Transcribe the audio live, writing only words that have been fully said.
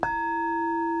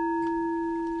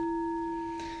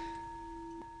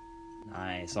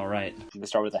Nice. All right. We'll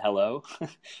start with a hello.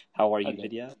 How are you, Okay.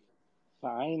 Vidya?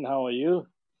 Fine. How are you?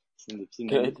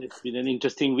 Good. It's been an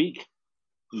interesting week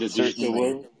in the digital Certainly.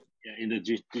 world. Yeah, in the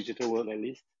digital world at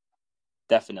least.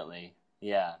 Definitely.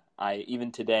 Yeah.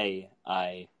 Today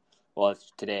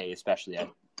especially, I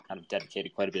kind of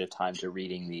dedicated quite a bit of time to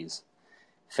reading these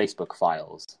Facebook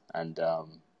files, and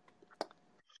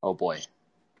oh boy,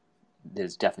 it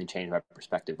has definitely changed my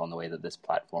perspective on the way that this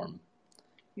platform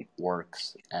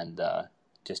works, and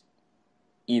just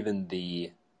even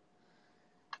the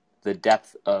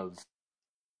depth of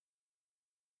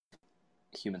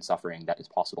human suffering that is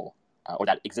possible, or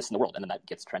that exists in the world, and then that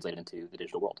gets translated into the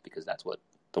digital world, because that's what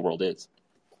the world is.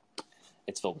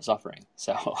 It's filled with suffering.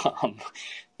 So,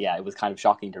 yeah, it was kind of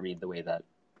shocking to read the way that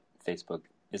Facebook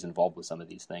is involved with some of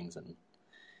these things, and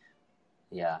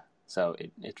yeah, so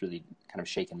it's really kind of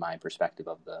shaken my perspective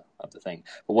of the thing.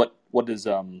 But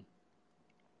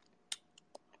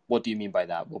what do you mean by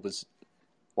that?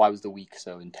 Why was the week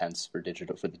so intense for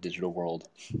the digital world?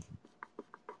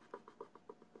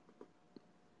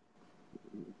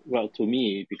 Well, to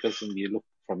me, because when you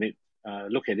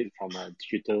look at it from a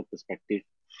digital perspective,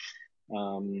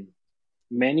 um,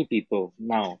 many people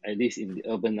now, at least in the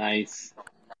urbanized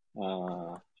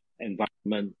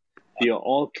environment, we are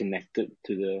all connected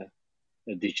to the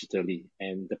digitally,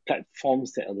 and the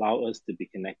platforms that allow us to be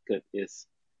connected is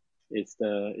it's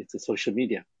the social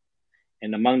media.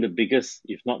 And among the biggest,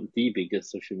 if not the biggest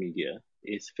social media,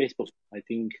 is Facebook. I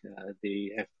think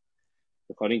they have,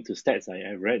 according to stats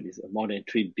I read, is more than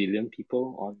 3 billion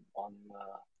people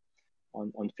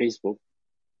on Facebook,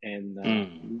 and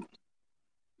Mm.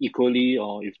 equally,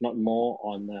 or if not more,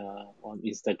 on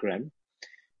Instagram,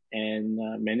 and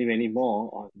many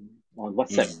more on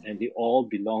WhatsApp, Mm. and they all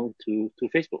belong to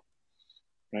Facebook,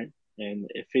 right?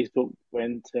 And Facebook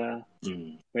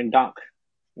Mm. went dark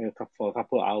for a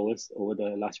couple of hours over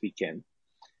the last weekend,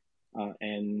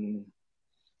 and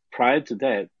prior to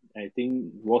that, I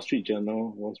think Wall Street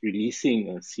Journal was releasing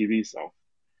a series of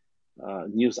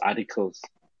news articles,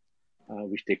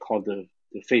 which they call the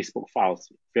Facebook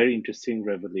files. Very interesting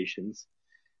revelations.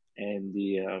 And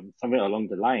somewhere along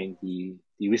the line, the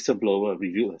whistleblower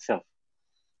revealed herself.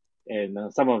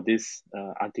 And some of these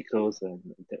articles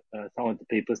and some of the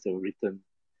papers that were written,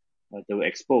 that were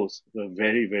exposed, were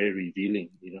very, very revealing.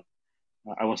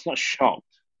 I was not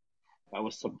shocked. I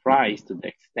was surprised to the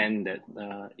extent that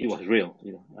it was real.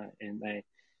 And I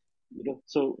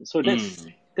so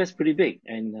Mm. that's pretty big,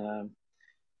 and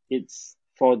it's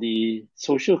for the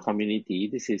social community.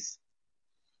 This is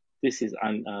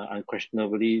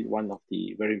unquestionably one of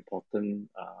the very important,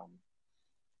 uh,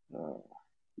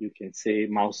 you can say,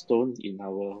 milestone in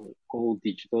our whole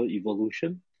digital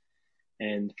evolution.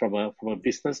 And from a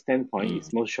business standpoint, Mm.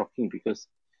 it's most shocking because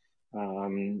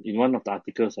in one of the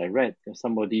articles I read,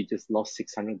 somebody just lost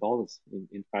 $600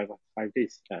 in 5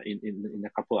 days, in a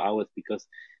couple of hours, because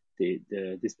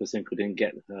this person couldn't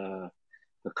get her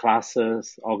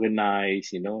classes organized.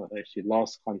 She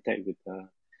lost contact with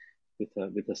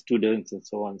the students and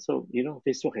so on. So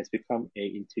Facebook has become a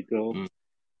integral Mm.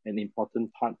 and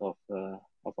important part of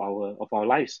our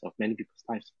lives, of many people's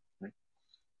lives, right?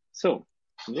 So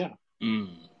yeah,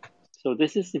 Mm. so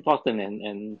this is important,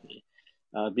 and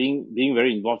being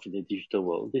very involved in the digital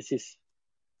world. This is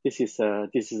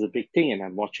a big thing, and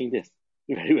I'm watching this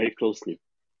very, very closely,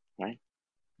 right?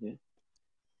 Yeah.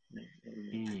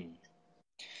 Mm.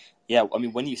 Yeah, I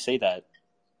mean, when you say that,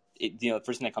 the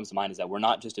first thing that comes to mind is that we're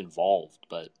not just involved,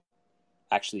 but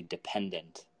actually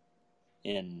dependent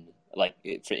in, like,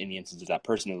 in the instance of that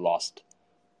person who lost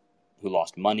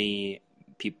money.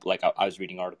 People, like, I was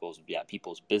reading articles. Yeah,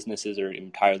 people's businesses are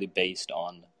entirely based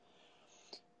on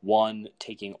one,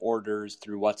 taking orders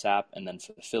through WhatsApp and then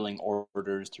fulfilling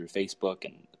orders through Facebook,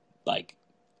 and like,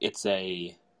 it's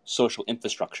a social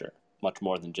infrastructure much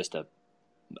more than just a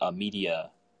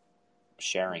media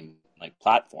sharing, like,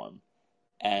 platform.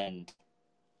 And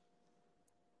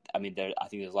I mean, I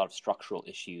think there's a lot of structural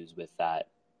issues with that.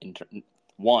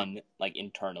 One, like,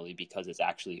 internally, because it's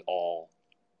actually all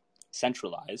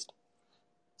centralized.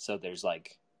 So there's,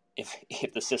 like,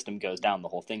 if the system goes down, the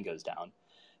whole thing goes down.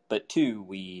 But two,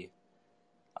 we're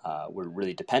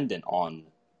really dependent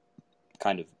on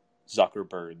kind of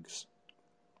Zuckerberg's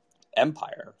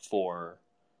empire for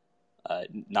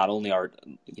not only our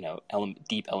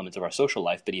deep elements of our social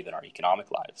life, but even our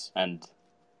economic lives. And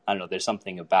I don't know, there's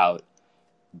something about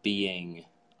being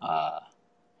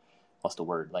what's the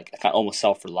word, like, kind of almost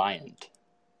self-reliant,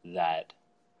 that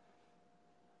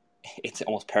it's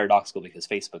almost paradoxical, because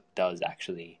Facebook does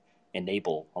actually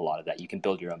enable a lot of that. You can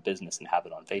build your own business and have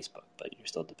it on Facebook, but you're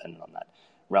still dependent on that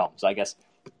realm. So I guess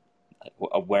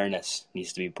awareness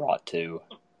needs to be brought to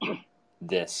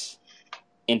this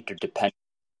interdependence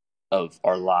of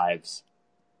our lives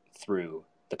through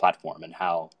the platform, and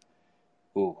how,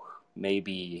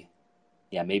 maybe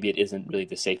it isn't really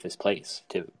the safest place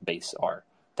to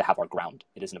have our ground.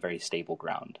 It isn't a very stable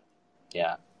ground.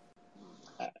 Yeah.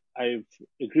 I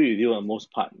agree with you on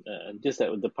most part. Just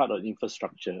that the part of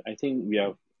infrastructure, I think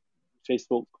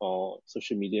Facebook or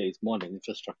social media is more than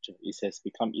infrastructure. It has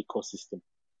become ecosystem,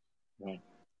 right?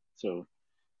 So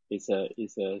it's a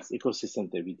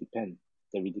ecosystem that we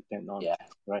depend on, Yeah.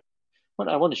 right? What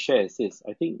I want to share is this.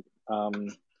 I think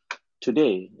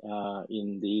today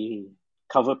in the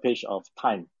cover page of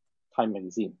Time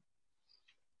magazine,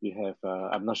 we have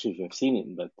I'm not sure if you have seen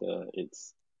it, but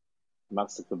it's Mark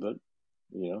Zuckerberg,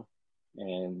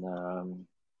 and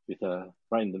with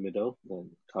right in the middle, the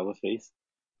cover face,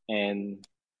 and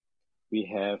we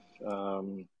have a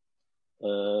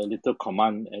little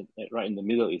command right in the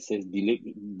middle. It says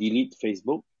delete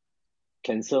Facebook,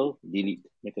 cancel, delete,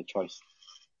 make a choice,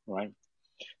 right?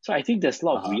 So I think there's a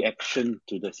lot of reaction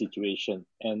to the situation,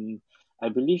 and I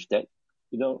believe that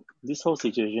this whole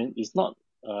situation is not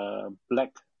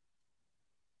black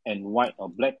and white or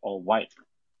black or white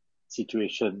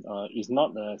situation. It's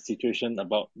not a situation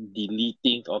about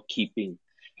deleting or keeping.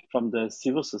 From the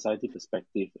civil society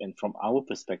perspective and from our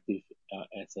perspective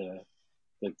as the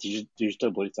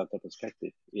digital bodhisattva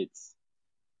perspective, it's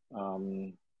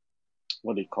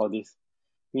what do you call this?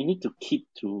 We need to keep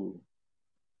to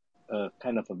a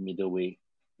kind of a middle way,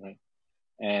 right?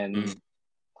 And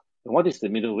what is the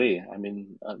middle way? I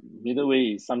mean, middle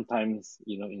way is sometimes,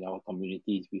 in our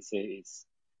communities, we say it's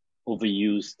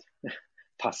overused,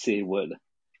 passe word,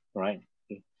 right?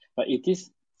 Okay. But it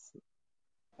is,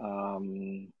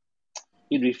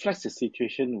 it reflects a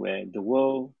situation where the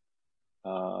world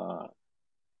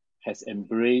has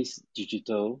embraced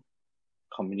digital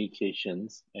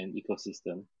communications and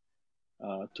ecosystem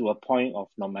to a point of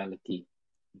normality.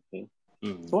 Okay.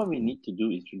 So what we need to do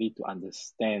is really to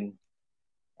understand,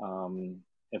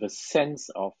 have a sense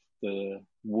of the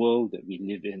world that we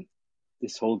live in,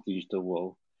 this whole digital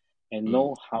world, and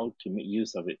know how to make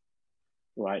use of it,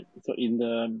 right? So in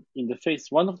the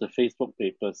one of the Facebook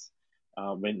papers,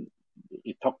 when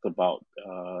it talked about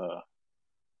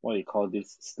what do you call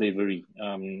this, slavery,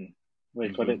 what do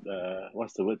you call it?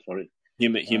 What's the word for it?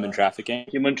 Human trafficking.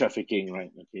 Human trafficking,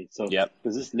 right? Okay, so Yep.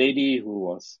 there's this lady who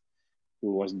was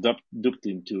duped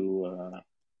into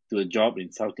to a job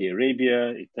in Saudi Arabia.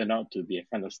 It turned out to be a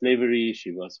kind of slavery.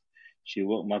 She worked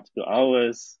multiple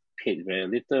hours, paid very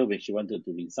little. When she wanted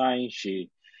to resign, she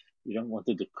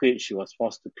wanted to quit. She was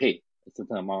forced to pay a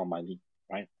certain amount of money,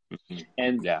 right?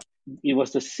 And it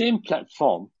was the same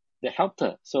platform that helped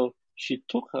her. So she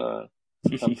took her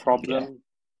problem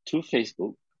to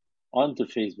Facebook, onto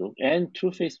Facebook, and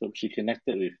through Facebook she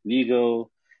connected with legal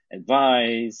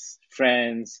advice,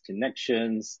 friends,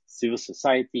 connections, civil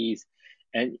societies,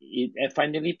 and it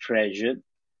finally pressured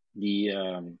the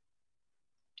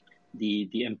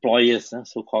employers,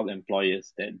 so-called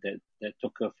employers that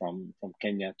took her from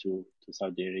Kenya to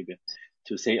Saudi Arabia,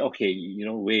 to say, okay,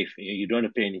 waive, you don't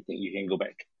have to pay anything, you can go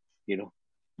back,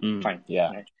 fine.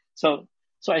 Yeah. Right? So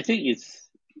I think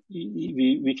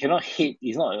we cannot hate.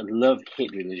 It's not a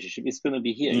love-hate relationship. It's going to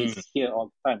be here. It's here all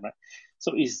the time, right?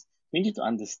 So we need to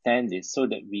understand this so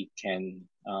that we can,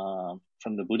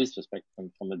 from the Buddhist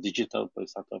perspective, from a digital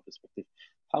bodhisattva perspective,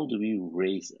 how do we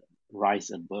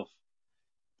rise above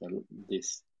the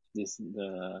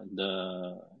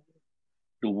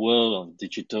world of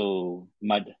digital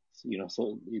mud,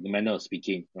 so in the manner of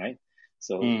speaking, right?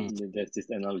 So there's this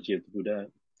analogy of the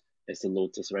Buddha as the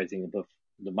lotus rising above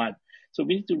the mud. So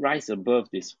we need to rise above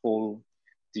this whole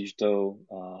digital,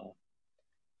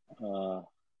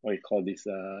 what you call this,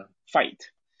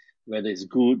 fight, whether it's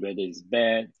good, whether it's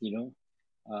bad,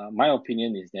 my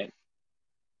opinion is that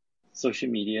social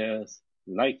media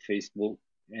like Facebook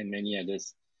and many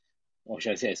others, or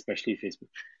should I say especially Facebook,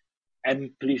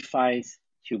 amplifies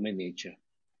human nature.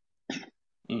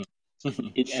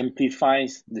 It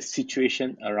amplifies the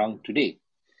situation around today.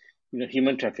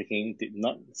 Human trafficking did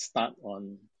not start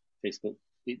on Facebook.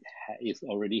 It is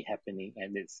already happening,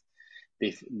 and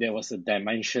there was a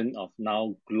dimension of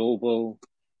now global,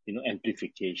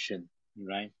 amplification,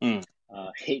 right?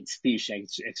 Hate speech,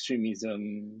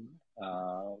 extremism,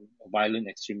 violent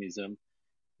extremism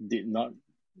did not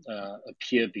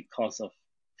appear because of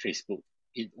Facebook.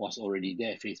 It was already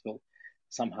there. Facebook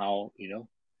somehow,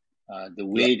 the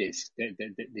way this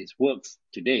works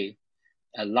today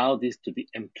allow this to be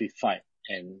amplified,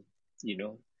 and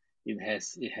it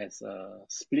has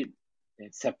split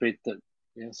and separated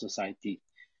society.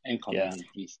 and Yeah.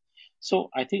 communities. So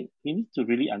I think we need to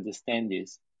really understand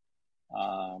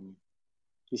um,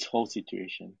 this whole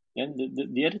situation. Then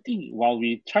the other thing, while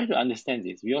we try to understand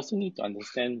this, we also need to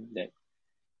understand that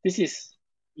this is,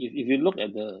 if you look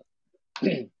at the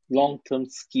long-term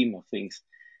scheme of things,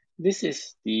 this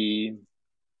is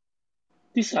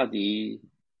these are the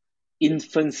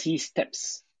infancy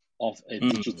steps of a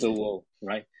Mm. digital world,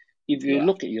 right? If you Yeah.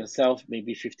 look at yourself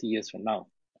maybe 50 years from now,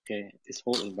 okay, this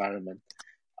whole environment,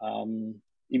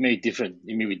 it may be different.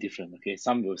 It may be different. Okay,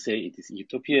 some will say it is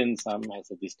utopian, some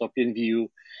has a dystopian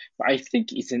view, but I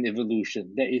think it's an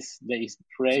evolution. There is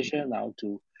pressure now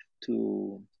to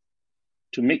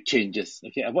to make changes.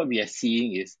 Okay, and what we are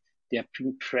seeing is they are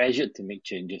being pressured to make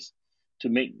changes, to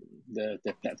make the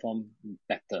platform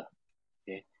better.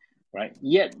 Okay, right.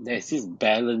 Yet there's this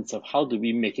balance of how do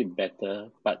we make it better,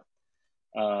 but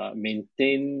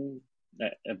maintain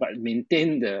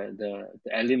maintain the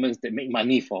elements that make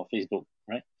money for Facebook,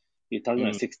 right? You're talking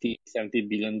about Mm. 60-70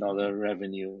 billion dollar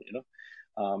revenue,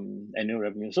 annual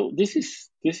revenue. So this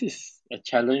is a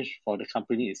challenge for the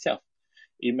company itself.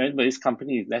 Remember, this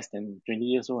company is less than 20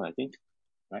 years old, I think,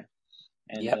 right?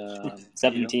 And Yep.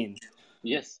 17.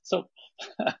 yes. So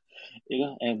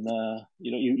and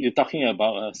you're talking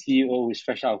about a CEO who's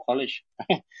fresh out of college,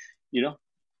 you know.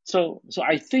 So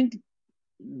I think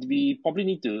we probably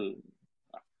need to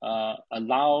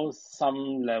allow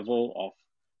some level of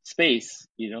space,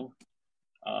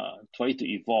 for it to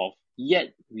evolve.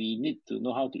 Yet we need to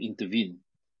know how to intervene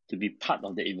to be part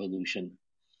of the evolution.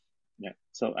 Yeah.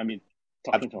 So I mean,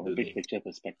 talking from a big Absolutely. picture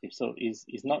perspective. So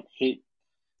it's not hate,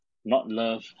 not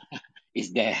love,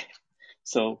 it's there.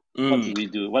 So what do Mm. we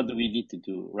do? What do we need to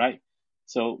do, right?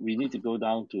 So we need to go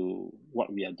down to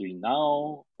what we are doing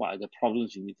now. What are the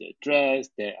problems we need to address?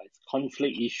 There are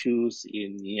conflict issues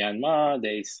in Myanmar.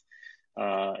 There is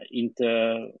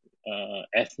inter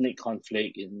ethnic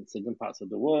conflict in certain parts of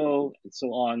the world, and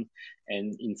so on.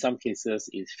 And in some cases,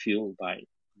 it's fueled by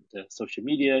the social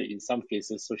media. In some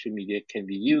cases, social media can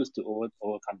be used to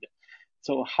overcome that.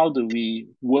 So how do we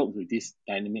work with this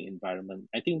dynamic environment?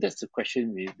 I think that's the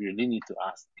question we really need to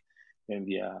ask when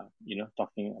we are,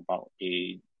 talking about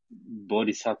a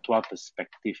bodhisattva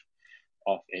perspective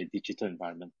of a digital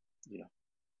environment. You know,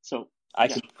 so I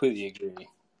yeah, completely agree. yeah,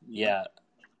 Yeah.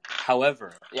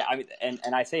 However, yeah, I mean,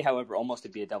 and I say however almost to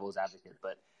be a devil's advocate,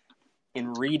 but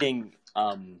in reading,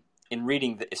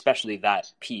 especially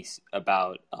that piece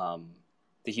about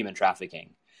the human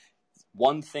trafficking,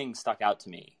 one thing stuck out to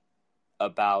me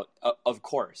about, of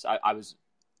course, I was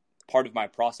part of my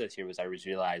process here was I was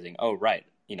realizing, oh right,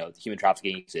 human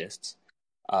trafficking exists.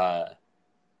 Uh,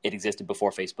 it existed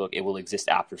before Facebook. It will exist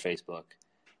after Facebook,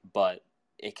 but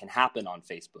it can happen on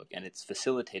Facebook, and it's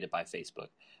facilitated by Facebook.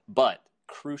 But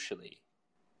crucially,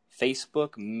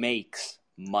 Facebook makes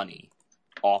money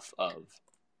off of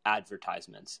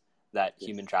advertisements that yes,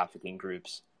 human trafficking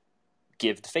groups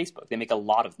give to Facebook. They make a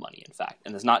lot of money, in fact,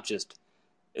 and it's not just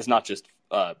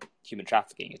human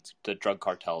trafficking. It's the drug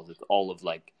cartels. It's all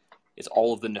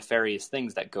of the nefarious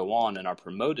things that go on and are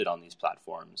promoted on these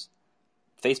platforms.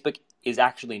 Facebook is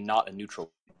actually not a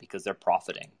neutral because they're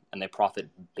profiting and they profit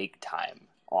big time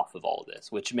off of all of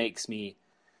this, which makes me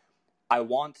I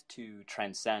want to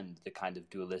transcend the kind of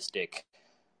dualistic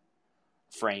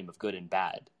frame of good and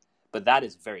bad, but that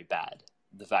is very bad.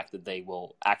 The fact that they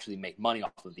will actually make money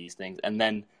off of these things and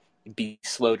then be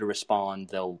slow to respond.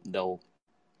 They'll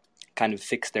kind of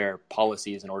fix their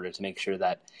policies in order to make sure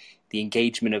that the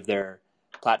engagement of their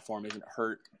platform isn't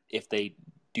hurt if they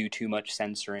do too much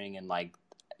censoring, and like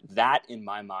that in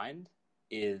my mind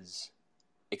is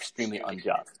extremely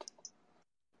unjust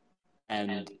and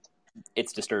and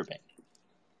it's disturbing.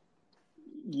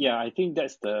 yeah, I think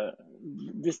that's the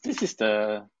this is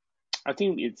the I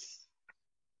think it's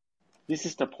this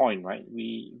is the point, right?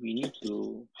 We need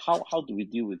to how do we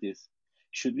deal with this?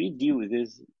 Should we deal with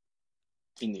this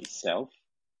in itself,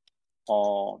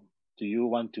 or do you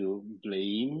want to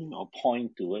blame or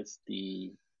point towards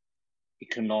the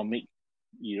economic,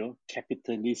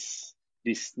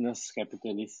 business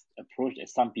capitalist approach that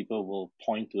some people will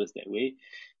point towards that way?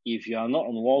 If you are not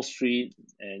on Wall Street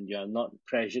and you are not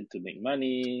pressured to make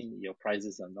money, your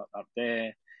prices are not up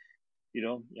there,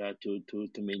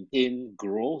 to maintain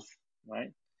growth,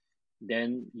 right?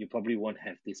 Then you probably won't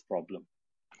have this problem.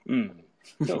 Mm.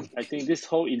 So I think this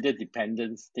whole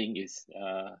interdependence thing is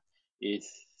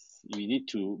we need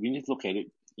to look at it,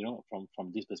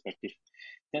 from this perspective.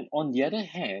 Then on the other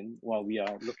hand, while we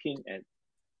are looking at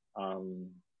um,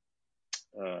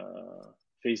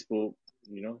 Facebook,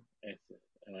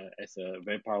 as a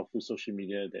very powerful social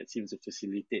media that seems to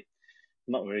facilitate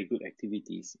not very good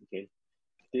activities. Okay,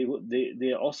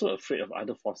 they are also afraid of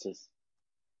other forces.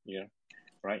 Yeah,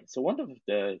 right. So one of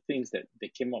the things that they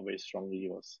came up very strongly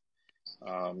was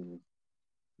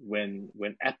when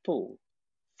Apple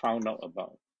found out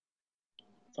about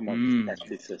some of these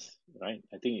practices, right?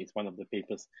 I think it's one of the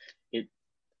papers. It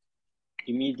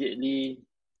immediately,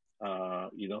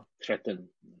 threatened.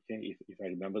 Okay, if I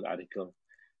remember the article,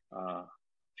 uh,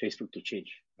 Facebook to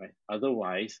change, right?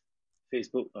 Otherwise,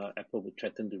 Apple would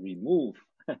threaten to remove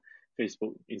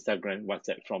Facebook, Instagram,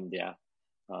 WhatsApp from their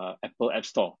Apple App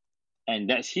Store, and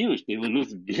that's huge. They will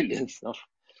lose billions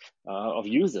of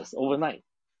users overnight.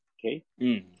 Okay,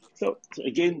 so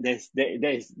again, there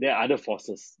are other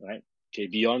forces, right? Okay,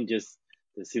 beyond just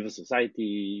the civil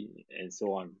society and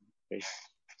so on. Okay,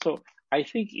 so I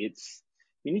think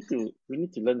we need to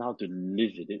learn how to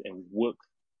live with it and work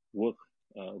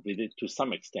with it to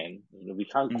some extent. We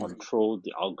can't control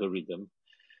the algorithm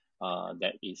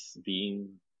that is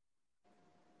being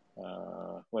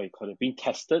being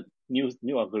tested. New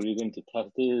algorithm to test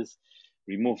this,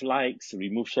 remove likes,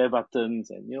 remove share buttons,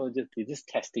 and just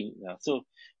testing. So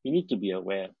we need to be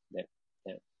aware that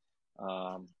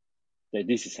um, that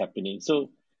this is happening.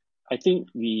 So I think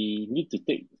we need to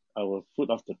take our foot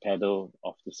off the pedal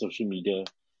of the social media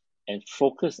and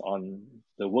focus on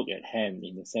the work at hand,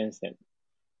 in the sense that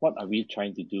what are we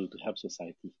trying to do to help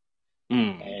society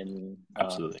and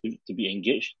Absolutely. to be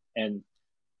engaged, and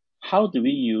how do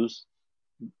we use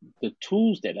the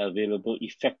tools that are available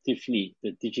effectively,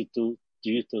 the digital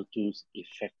tools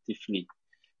effectively.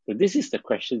 So this is the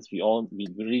questions we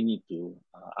really need to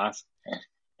ask,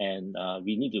 and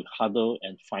we need to huddle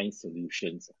and find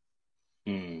solutions.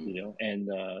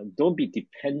 And don't be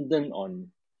dependent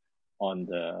on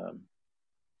the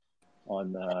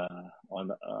on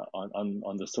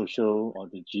the social or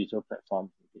the digital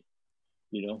platform.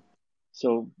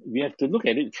 So we have to look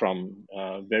at it from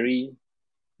a very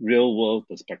real world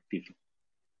perspective,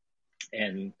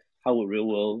 and how would real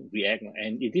world react.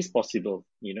 And it is possible,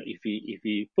 if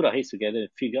we put our heads together and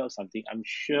figure out something, I'm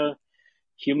sure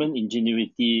human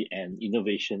ingenuity and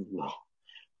innovation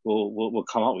will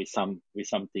come out with some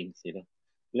things.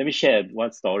 Let me share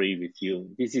one story with you.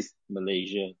 This is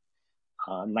Malaysia,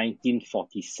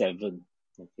 1947.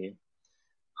 Okay,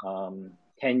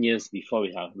 10 years before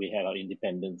we had our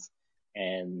independence,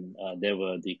 and there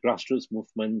were the grassroots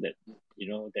movement that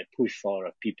pushed for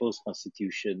a people's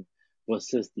constitution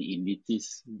versus the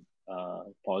elitist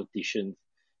politicians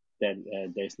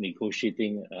that's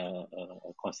negotiating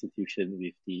a constitution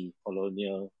with the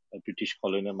British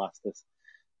colonial masters,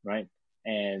 right?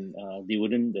 And they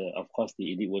wouldn't, of course,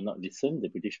 the elite would not listen. The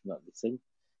British would not listen.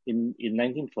 In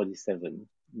 1947,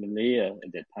 Malaya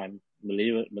at that time,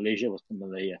 Malaysia was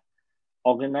Malaya,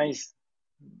 organized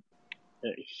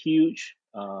a huge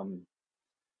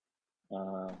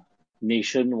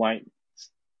nationwide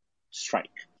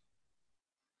strike.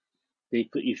 They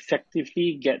could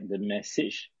effectively get the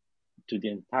message to the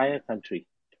entire country,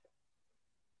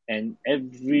 and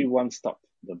everyone stopped.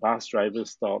 The bus driver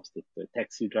stops, the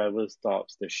taxi driver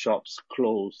stops, the shops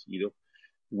close.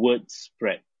 Word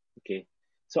spread. Okay,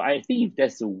 so I think if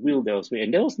there's a will, there was way,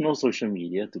 and there was no social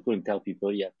media to go and tell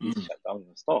people, yeah, please shut down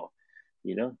your store.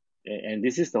 And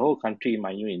this is the whole country,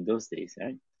 mind you, in those days,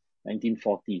 right?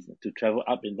 1940s. To travel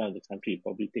up and down the country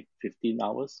probably take 15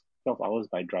 hours, 12 hours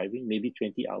by driving, maybe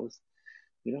 20 hours.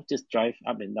 Just drive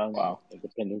up and down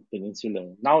the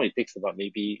peninsula. Now it takes about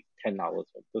maybe 10 hours.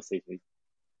 Those days we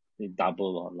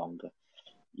double or longer.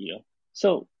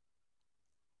 So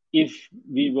if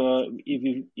we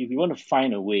want to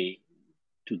find a way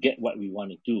to get what we want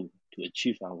to do to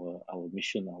achieve our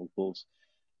mission, our goals,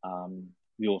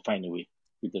 we will find a way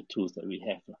with the tools that we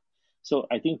have. So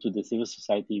I think to the civil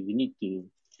society, we need to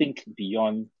think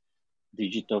beyond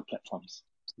digital platforms.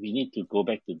 We need to go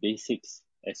back to basics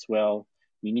as well.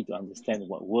 We need to understand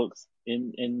what works,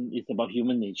 and it's about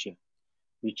human nature,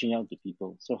 reaching out to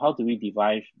people. So how do we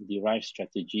derive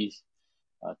strategies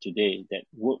today that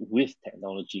work with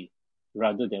technology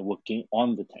rather than working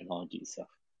on the technology itself?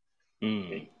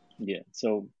 Okay. Yeah.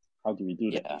 So how do we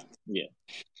do that? Yeah.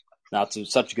 Now,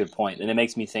 it's such a good point, and it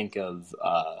makes me think of,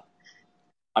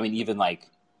 even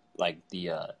like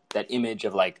the that image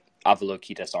of like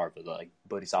Avalokitesvara, the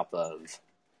Bodhisattva of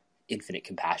infinite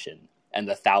compassion, and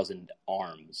the 1,000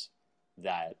 arms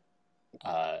that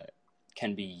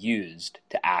can be used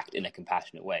to act in a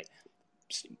compassionate way.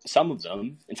 Some of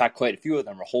them, in fact, quite a few of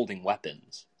them, are holding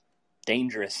weapons,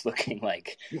 dangerous looking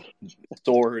like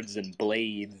swords and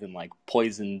blades and like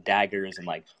poison daggers and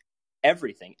like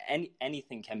everything.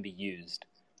 Anything can be used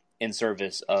in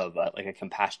service of like a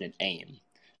compassionate aim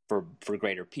for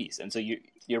greater peace. And so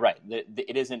you're right.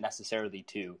 It isn't necessarily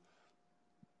to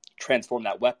transform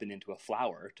that weapon into a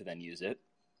flower to then use it,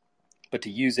 but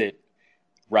to use it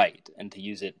right and to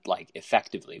use it like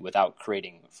effectively without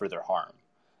creating further harm.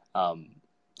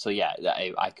 So yeah,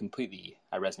 I completely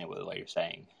I resonate with what you're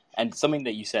saying. And something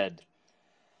that you said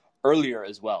earlier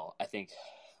as well, I think,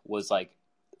 was like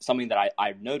something that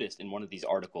I noticed in one of these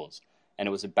articles, and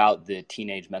it was about the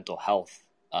teenage mental health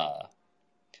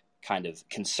kind of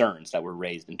concerns that were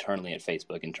raised internally at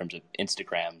Facebook in terms of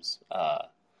Instagram's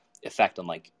effect on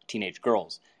like teenage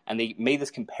girls. And they made this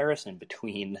comparison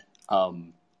between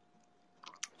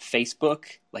Facebook,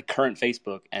 like current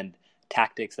Facebook, and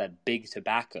tactics that big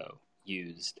tobacco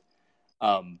used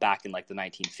back in like the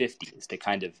 1950s to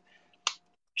kind of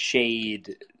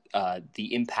shade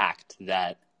the impact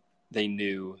that they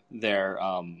knew their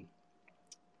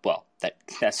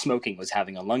that smoking was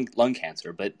having on lung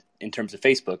cancer, but in terms of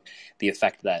Facebook, the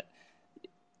effect that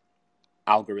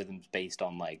algorithms based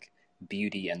on like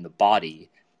beauty and the body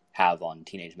have on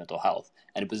teenage mental health.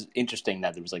 And it was interesting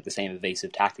that there was like the same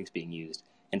evasive tactics being used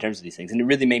in terms of these things. And it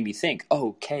really made me think,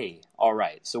 okay, all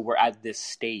right, so we're at this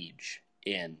stage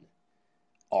in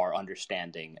our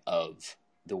understanding of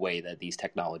the way that these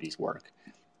technologies work.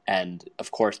 And of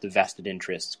course, the vested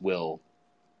interests will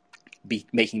be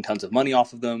making tons of money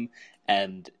off of them,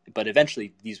 but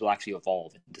eventually these will actually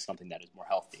evolve into something that is more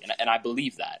healthy. And I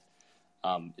believe that.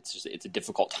 It's a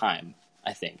difficult time,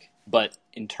 I think. But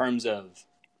in terms of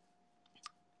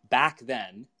back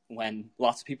then, when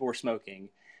lots of people were smoking,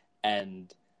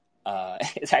 and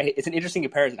it's an interesting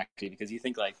comparison actually, because you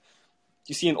think like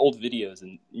you see in old videos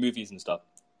and movies and stuff,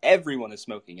 everyone is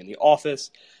smoking in the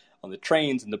office, on the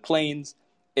trains and the planes.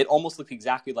 It almost looks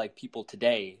exactly like people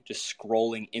today just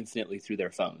scrolling infinitely through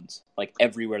their phones, like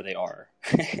everywhere they are.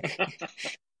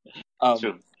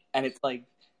 Sure. And it's like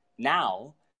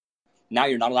now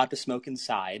you're not allowed to smoke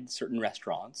inside certain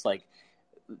restaurants. Like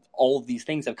all of these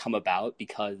things have come about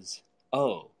because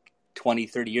 20,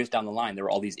 30 years down the line, there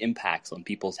were all these impacts on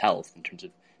people's health in terms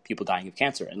of people dying of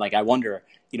cancer. And like I wonder,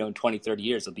 in 20, 30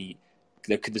 years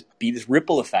there could be this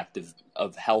ripple effect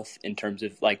of health in terms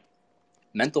of like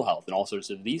mental health and all sorts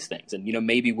of these things. And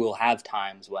maybe we'll have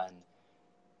times when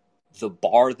the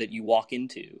bar that you walk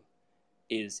into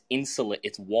is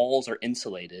its walls are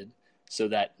insulated so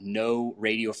that no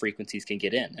radio frequencies can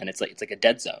get in, and it's like a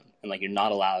dead zone, and like you're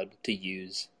not allowed to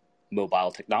use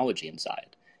mobile technology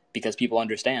inside because people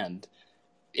understand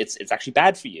it's actually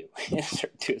bad for you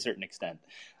to a certain extent.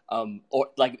 Or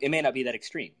like it may not be that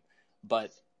extreme,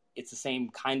 but it's the same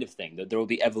kind of thing. That there will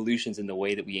be evolutions in the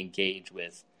way that we engage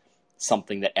with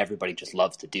something that everybody just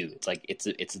loves to do. It's like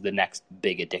it's the next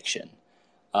big addiction,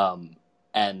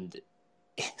 and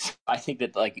I think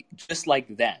that like just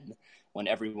like then when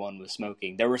everyone was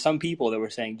smoking, there were some people that were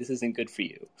saying this isn't good for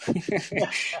you.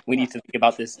 We need to think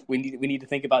about this. We need to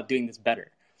think about doing this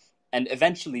better. And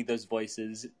eventually, those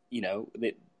voices,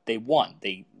 they won.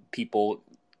 People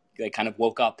kind of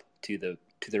woke up to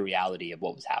the reality of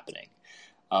what was happening.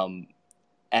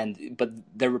 But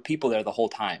there were people there the whole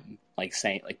time, like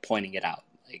saying, like pointing it out,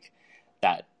 like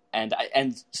that.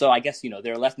 And so I guess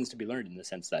there are lessons to be learned in the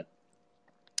sense that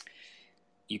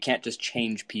you can't just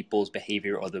change people's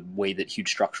behavior or the way that huge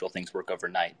structural things work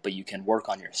overnight, but you can work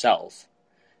on yourself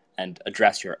and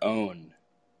address your own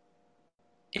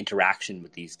interaction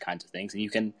with these kinds of things, and you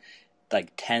can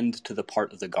like tend to the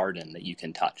part of the garden that you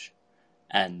can touch.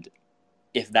 And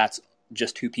if that's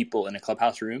just two people in a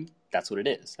clubhouse room, that's what it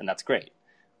is, and that's great.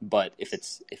 But if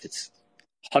it's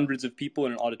hundreds of people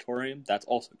in an auditorium, that's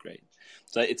also great.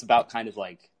 So it's about kind of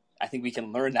like, I think we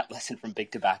can learn that lesson from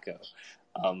big tobacco,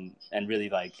 and really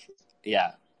like,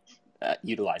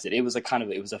 utilize it. It was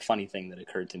a funny thing that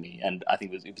occurred to me, and I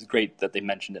think it was great that they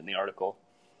mentioned it in the article.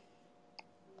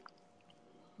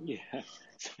 Yeah.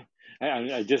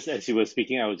 I just, as you were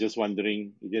speaking, I was just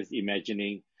wondering, just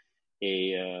imagining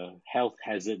a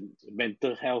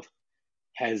mental health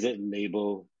hazard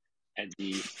label at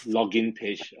the login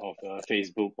page of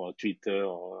Facebook or Twitter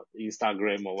or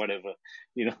Instagram or whatever,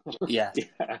 Yeah.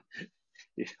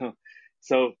 Yeah,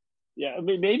 So yeah, I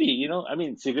mean, maybe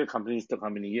cigarette companies took how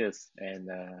many years, and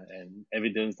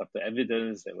evidence after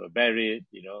evidence that were buried,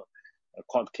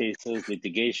 court cases,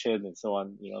 litigation, and so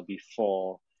on,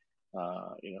 before.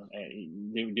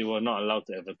 And they were not allowed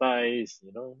to advertise,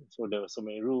 so there were so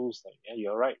many rules. Like, yeah,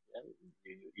 you're right. Yeah,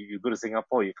 you go to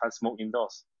Singapore, you can't smoke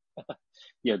indoors.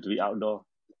 You have to be outdoor,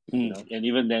 and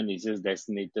even then it's just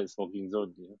designated smoking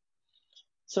zone.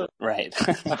 So Right.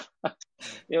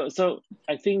 so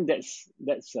I think that's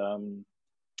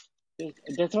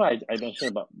why I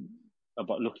mentioned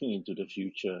about looking into the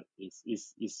future is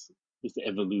the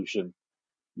evolution.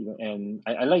 And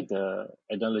I like the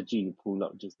analogy you pulled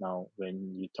out just now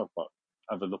when you talk about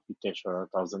Avalokiteshvara,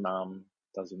 thousand arm,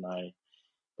 thousand eye,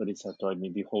 Bodhisattva,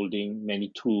 maybe holding many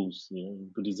tools.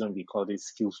 In Buddhism, we call it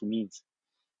skillful means.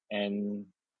 And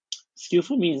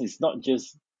skillful means is not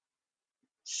just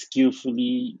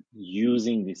skillfully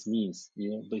using this means,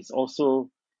 but it's also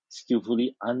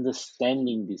skillfully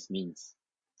understanding this means,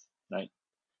 right?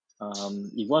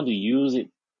 If you want to use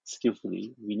it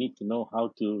skillfully, we need to know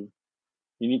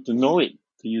you need to know it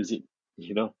to use it.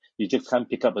 You just can't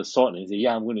pick up a sword and say,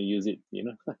 yeah, I'm going to use it,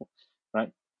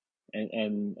 right?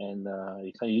 And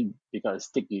you can't pick up a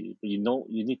stick. You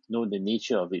need to know the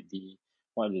nature of it.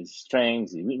 What are the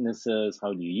strengths, the weaknesses,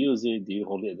 how do you use it? Do you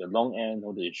hold it at the long end,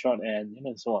 hold it at the short end,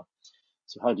 and so on.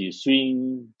 So how do you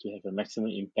swing to have a maximum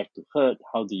impact to hurt?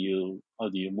 How do you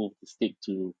move the stick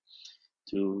to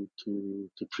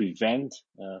prevent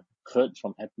hurt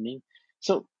from happening?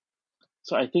 So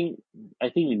I think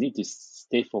we need to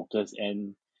stay focused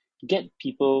and get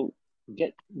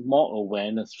more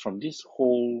awareness from this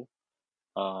whole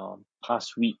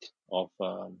past week of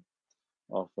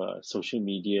social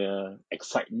media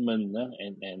excitement,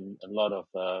 and a lot of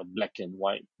black and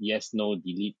white, yes, no,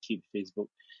 delete, keep Facebook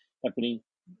happening.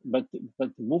 But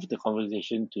move the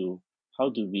conversation to how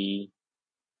do we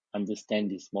understand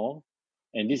this more,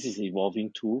 and this is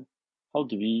evolving too. How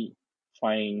do we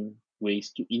find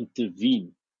ways to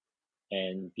intervene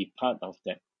and be part of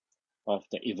the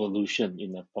evolution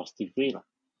in a positive way,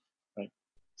 right?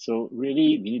 So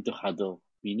really, we need to huddle.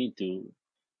 We need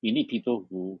people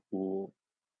who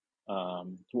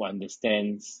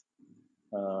understands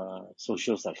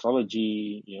social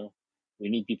psychology. We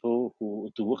need people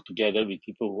who to work together with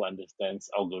people who understands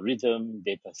algorithm,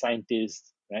 data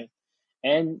scientists, right?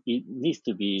 And it needs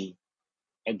to be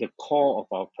at the core of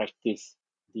our practice,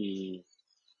 the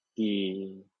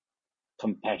the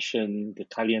compassion, the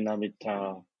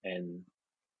kalyanamita, and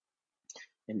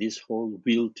this whole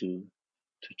will to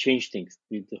change things.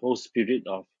 The whole spirit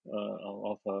of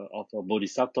a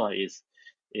bodhisattva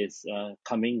is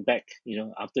coming back.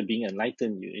 After being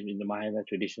enlightened, in the Mahayana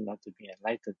tradition, after being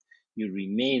enlightened, you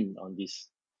remain on this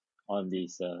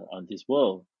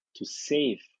world to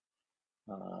save,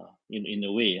 in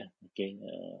a way, okay,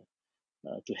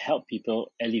 to help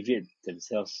people elevate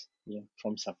themselves,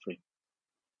 from suffering.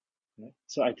 Right?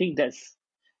 So I think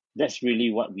that's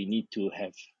really what we need to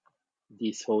have,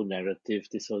 this whole narrative,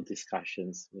 this whole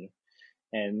discussions.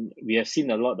 And we have seen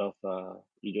a lot of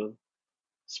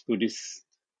Buddhist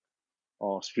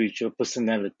or spiritual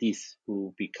personalities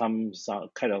who become some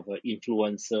kind of an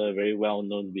influencer, very well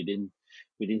known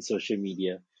within social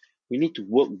media. We need to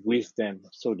work with them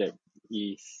so that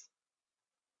is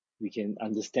we can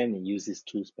understand and use these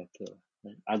tools better.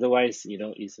 Right? Otherwise,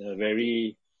 it's a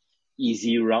very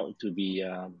easy route to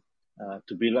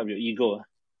build up your ego.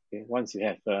 Okay? Once you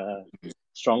have a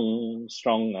strong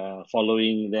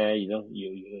following there,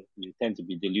 you tend to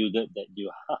be deluded that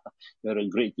you're a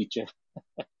great teacher.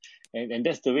 And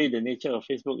that's the way the nature of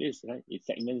Facebook is, right? It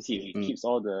segments you. It keeps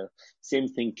all the same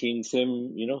thinking,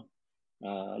 same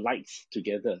likes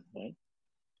together, right?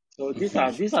 So these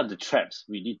are the traps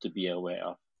we need to be aware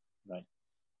of, right?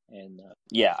 And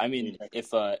yeah, I mean,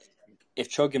 if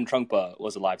Chogyam Trungpa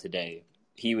was alive today,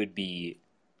 he would be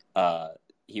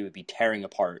tearing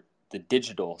apart the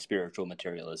digital spiritual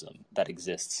materialism that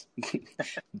exists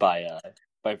by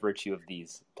virtue of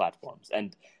these platforms.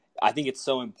 And I think it's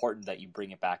so important that you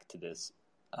bring it back to this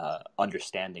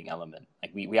understanding element.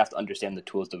 Like we have to understand the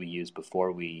tools that we use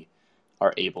before we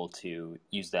are able to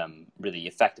use them really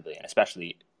effectively, and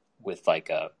especially with like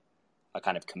a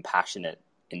kind of compassionate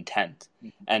intent.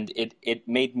 And it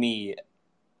made me,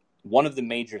 one of the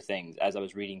major things as I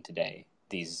was reading today,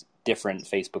 these different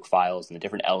Facebook files and the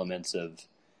different elements of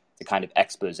the kind of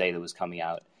expose that was coming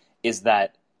out, is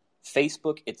that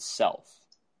Facebook itself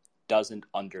doesn't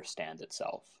understand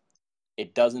itself.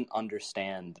 It doesn't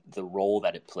understand the role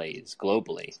that it plays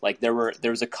globally. Like there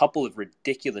was a couple of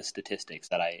ridiculous statistics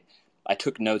that I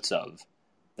took notes of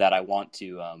that I want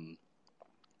to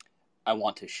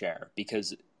share,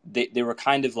 because they were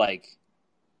kind of like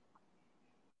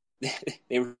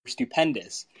they were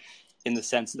stupendous in the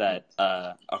sense that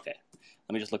okay,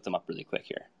 let me just look them up really quick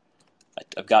here.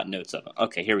 I've got notes of them.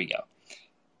 Okay, here we go.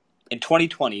 In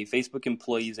 2020, Facebook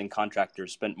employees and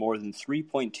contractors spent more than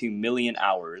 3.2 million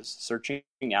hours searching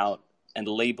out and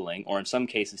labeling, or in some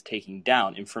cases taking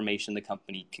down, information the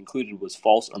company concluded was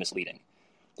false or misleading.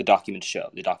 The documents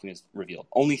revealed.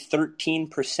 Only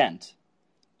 13%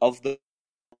 of them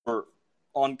were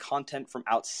on content from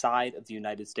outside of the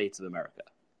United States of America.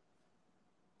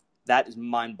 That is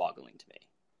mind-boggling to me.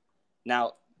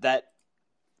 Now, that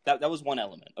that was one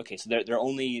element. Okay, so they're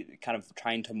only kind of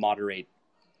trying to moderate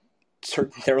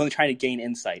certain. They're only trying to gain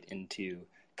insight into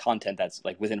content that's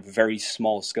like within a very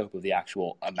small scope of the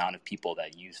actual amount of people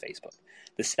that use Facebook.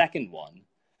 The second one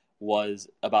was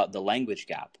about the language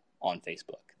gap on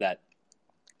Facebook. That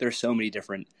there's so many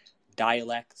different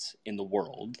dialects in the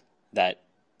world that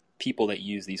people that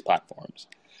use these platforms.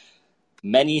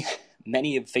 Many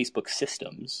of Facebook's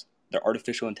systems, their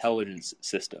artificial intelligence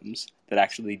systems that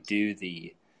actually do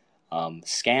the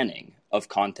scanning of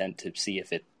content to see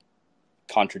if it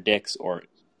contradicts or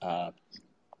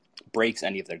breaks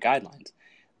any of their guidelines,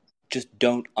 just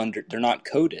they're not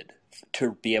coded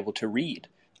to be able to read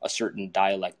a certain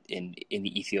dialect in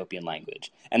the Ethiopian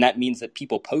language. And that means that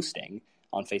people posting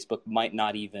on Facebook might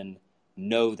not even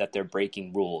know that they're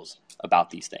breaking rules about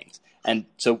these things. And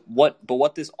so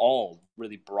what this all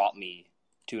really brought me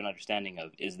to an understanding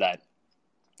of is that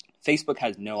Facebook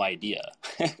has no idea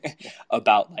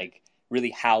about like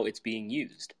really how it's being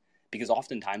used, because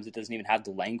oftentimes it doesn't even have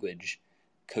the language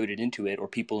coded into it or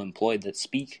people employed that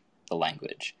speak the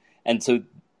language. And so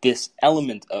this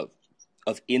element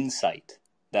of insight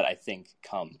that I think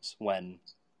comes when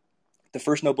the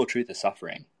first noble truth is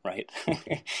suffering, right?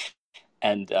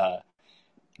 And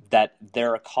that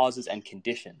there are causes and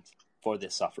conditions for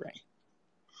this suffering.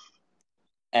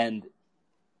 And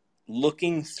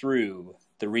looking through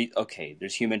okay,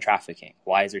 there's human trafficking.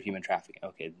 Why is there human trafficking?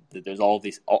 Okay, there's all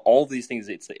of these things.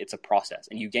 It's a process,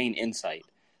 and you gain insight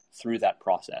through that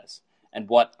process. And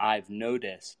what I've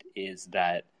noticed is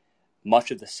that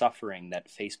much of the suffering that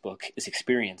Facebook is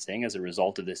experiencing as a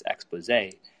result of this expose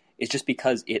is just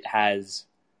because it has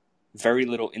very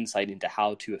little insight into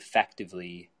how to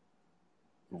effectively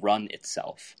run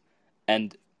itself.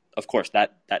 And of course,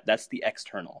 that's the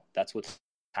external. That's what's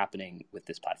happening with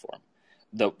this platform.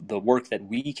 The work that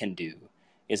we can do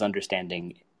is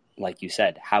understanding, like you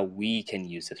said, how we can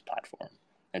use this platform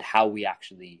and how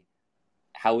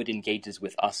it engages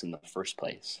with us in the first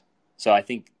place. So I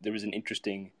think there was an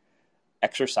interesting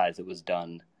exercise that was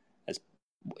done as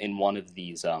in one of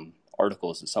these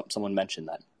articles. Someone mentioned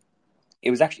that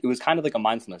it was kind of like a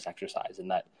mindfulness exercise in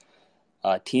that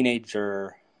a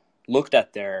teenager looked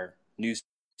at their news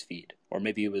feed, or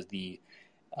maybe it was the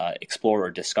Explore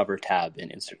or Discover tab in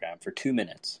Instagram for 2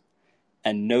 minutes,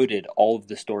 and noted all of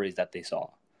the stories that they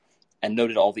saw, and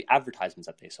noted all the advertisements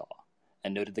that they saw,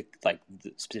 and noted the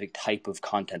specific type of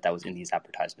content that was in these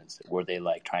advertisements. Were they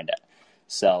like trying to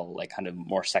sell like kind of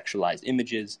more sexualized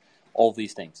images, all of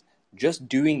these things? Just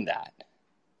doing that,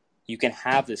 you can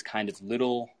have this kind of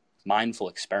little mindful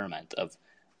experiment of,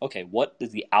 okay, what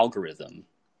does the algorithm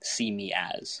see me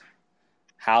as?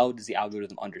 How does the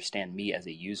algorithm understand me as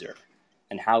a user?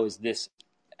 And how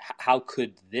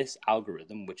could this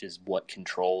algorithm, which is what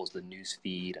controls the news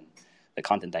feed and the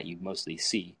content that you mostly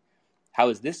see, how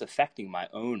is this affecting my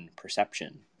own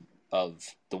perception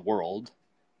of the world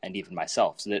and even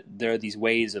myself? So that there are these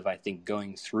ways of, I think,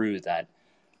 going through that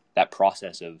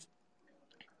process of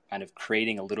kind of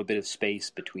creating a little bit of space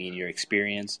between your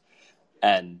experience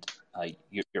and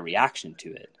your reaction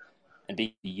to it, and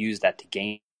be use that to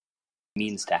gain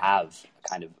means to have a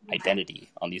kind of identity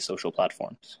on these social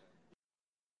platforms.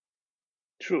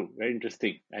 True, very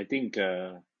interesting. I think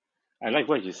I like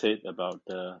what you said about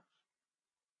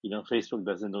Facebook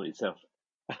doesn't know itself.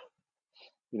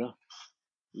 You know,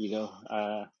 you know.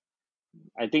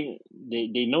 I think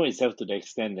they know itself to the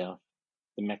extent that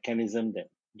the mechanism that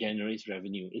generates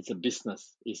revenue. It's a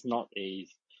business. It's not a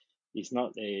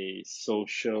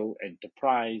social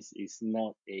enterprise. It's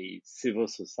not a civil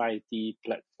society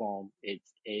platform.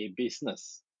 It's a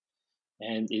business,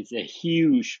 and it's a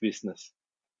huge business,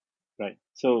 right?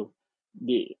 So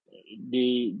they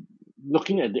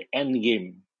looking at the end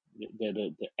game,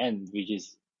 the end, which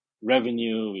is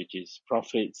revenue, which is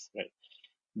profits, right?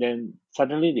 Then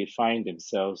suddenly they find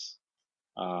themselves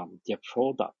their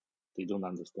product they don't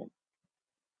understand.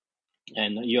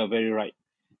 And you are very right.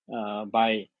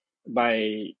 By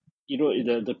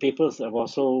the papers have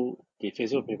also the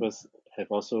Facebook papers have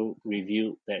also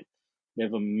revealed that there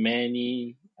were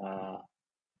many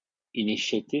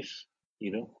initiatives,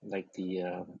 like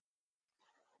the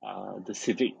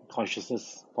civic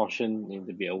consciousness portion,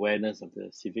 the awareness of the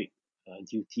civic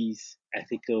duties,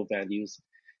 ethical values.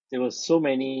 There were so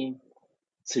many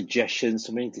suggestions,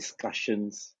 so many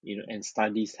discussions, and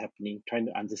studies happening, trying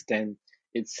to understand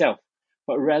itself.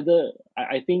 But rather,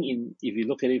 I think if you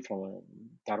look at it from a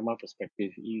dharma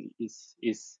perspective, is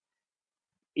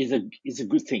a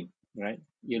good thing, right?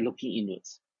 You're looking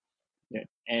inwards, yeah.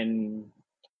 And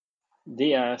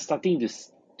they are starting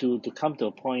to come to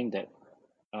a point that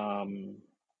what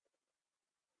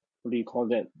do you call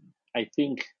that? I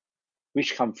think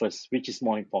which comes first, which is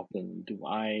more important. Do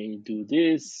I do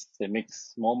this that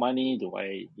makes more money? Do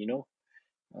I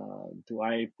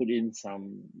put in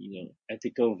some,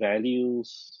 ethical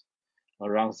values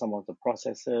around some of the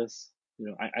processes?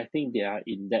 I think they are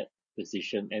in that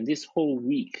position. And this whole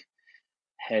week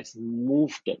has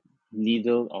moved the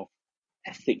needle of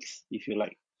ethics, if you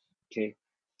like, okay,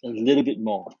 a little bit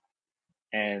more.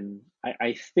 And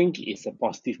I think it's a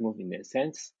positive move in that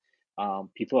sense.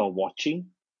 People are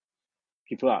watching.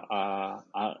 People are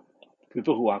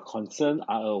people who are concerned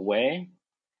are aware,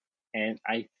 and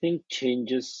I think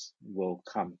changes will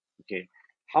come. Okay,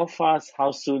 how fast,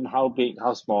 how soon, how big,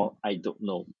 how small, I don't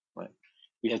know. Right,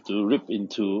 we have to rip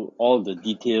into all the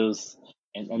details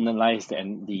and analyze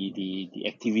the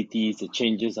activities, the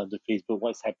changes of the Facebook,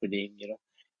 what's happening.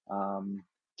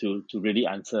 To really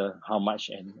answer how much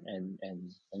and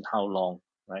how long.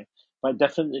 Right, but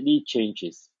definitely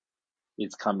changes.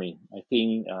 It's coming. I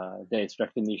think there is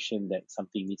recognition that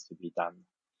something needs to be done.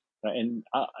 Right, and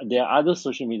there are other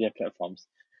social media platforms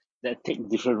that take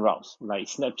different routes. Like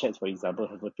Snapchat, for example,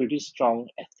 has a pretty strong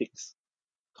ethics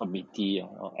committee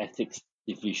or ethics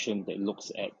division that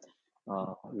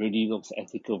really looks at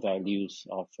ethical values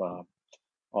of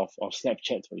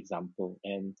Snapchat, for example.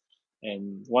 And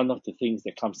one of the things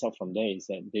that comes out from there is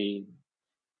that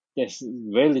there's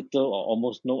very little or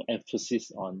almost no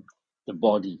emphasis on the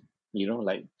body.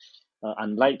 Like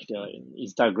unlike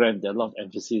Instagram, there are a lot of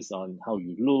emphasis on how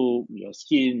you look, your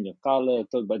skin, your color.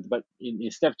 But in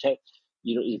Snapchat,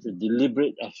 it's a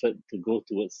deliberate effort to go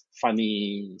towards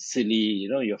funny, silly,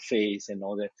 your face and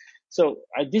all that. So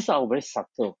these are very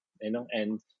subtle,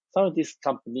 and some of these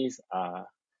companies are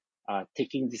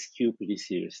taking this cue pretty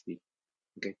seriously.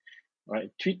 Okay,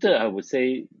 right. Twitter, I would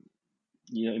say,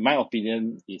 in my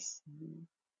opinion, is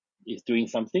doing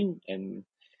something, and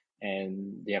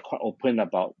they are quite open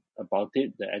about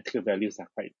it. The ethical values are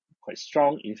quite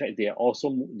strong. In fact, they are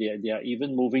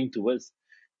even moving towards,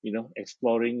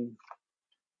 exploring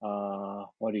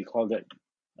what do you call that?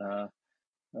 Uh,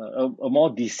 a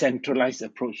more decentralized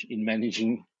approach in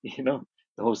managing, the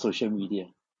whole social media,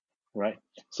 right?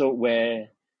 So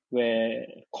where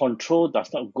control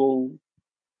does not go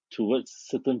towards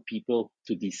certain people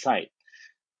to decide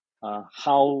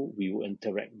how we will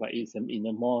interact, but it's in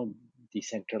a more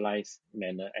decentralized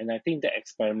manner. And I think the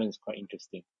experiment is quite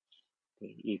interesting.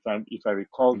 If I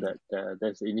recall that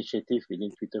there's an initiative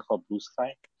within Twitter called Blue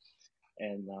Sky,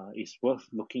 and it's worth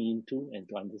looking into and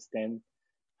to understand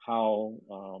how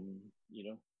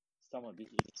some of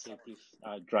these initiatives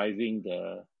are driving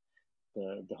the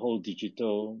whole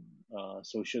digital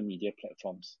social media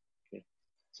platforms. Okay,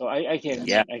 so I can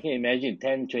Yeah. I can imagine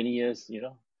 10, 20 years,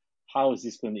 how is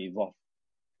this going to evolve,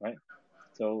 right?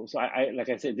 So I like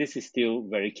I said, this is still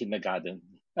very kindergarten.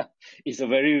 It's a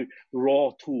very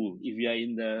raw tool. If you are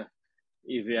in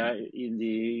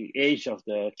the age of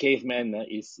the caveman,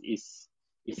 is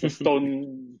a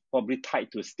stone probably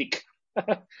tied to a stick,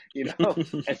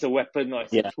 as a weapon or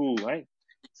as a Yeah. tool, right?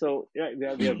 So yeah,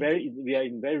 Mm. we are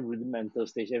in very rudimental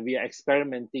stage, and we are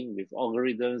experimenting with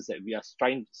algorithms that we are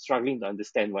struggling to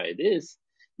understand what it is,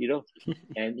 you know.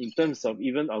 And in terms of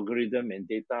even algorithm and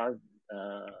data,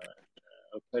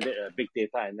 big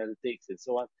data analytics and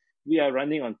so on, we are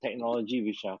running on technology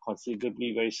which are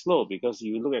considerably very slow, because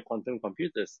you look at quantum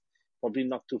computers, probably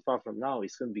not too far from now,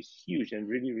 it's going to be huge and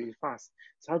really, really fast.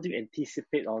 So how do you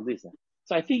anticipate all this?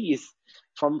 So I think it's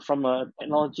from a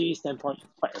technology standpoint,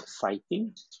 quite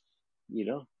exciting,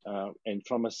 and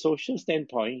from a social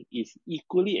standpoint, it's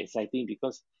equally exciting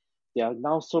because there are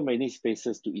now so many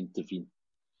spaces to intervene,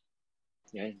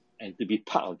 yeah, and to be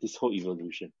part of this whole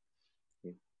evolution.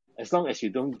 Yeah. As long as you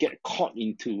don't get caught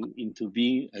into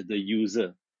being the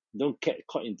user, don't get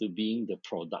caught into being the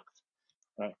product,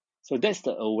 right? So that's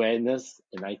the awareness,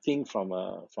 and I think from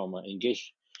a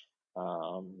engaged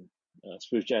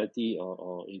spirituality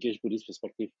or engaged Buddhist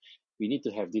perspective, we need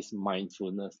to have this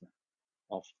mindfulness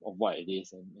of what it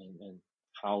is, and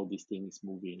how this thing is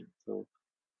moving. So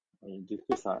I mean,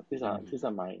 these are these are Mm. these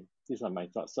are my these are my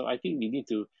thoughts. So I think we need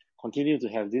to continue to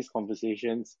have these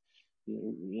conversations.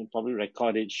 Probably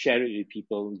record it, share it with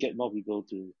people, get more people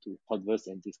to converse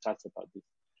and discuss about this.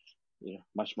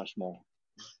 Much more.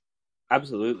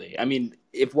 Absolutely. I mean,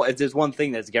 if there's one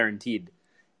thing that's guaranteed,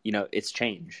 it's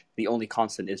change. The only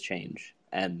constant is change,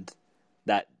 and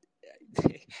that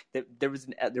there was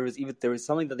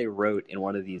something that they wrote in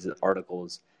one of these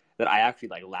articles that I actually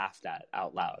like laughed at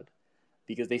out loud,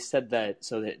 because they said that,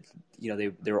 so that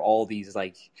there were all these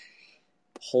like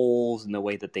holes in the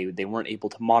way that they weren't able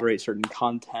to moderate certain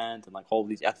content, and like all of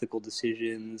these ethical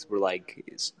decisions were like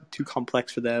it's too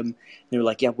complex for them. And they were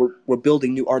like, yeah, we're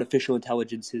building new artificial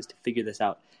intelligences to figure this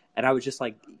out. And I was just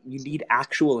like, you need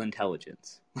actual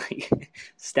intelligence. Like,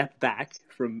 step back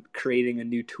from creating a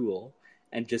new tool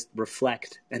and just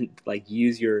reflect and like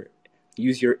use your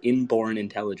inborn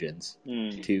intelligence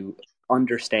to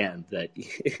understand that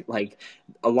like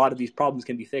a lot of these problems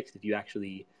can be fixed if you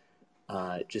actually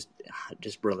just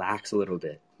relax a little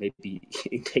bit. Maybe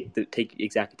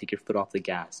take your foot off the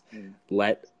gas.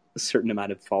 Let a certain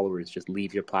amount of followers just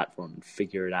leave your platform and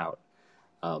figure it out.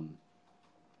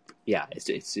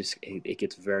 It's just it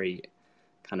gets very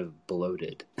kind of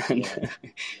bloated and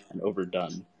and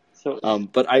overdone. So,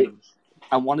 but I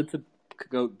wanted to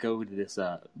go to this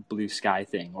blue sky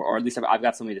thing, or at least I've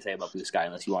got something to say about blue sky.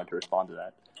 Unless you wanted to respond to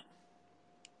that.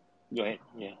 go ahead.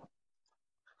 Yeah.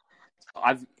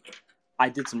 I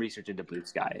did some research into Blue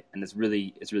Sky, and it's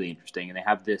really interesting. And they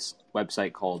have this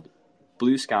website called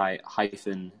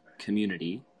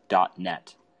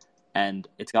bluesky-community.net, and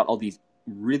it's got all these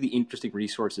really interesting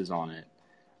resources on it.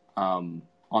 On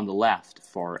the left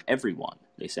for everyone,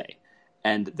 they say,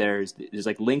 and there's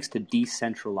like links to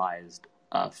decentralized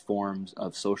forms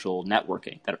of social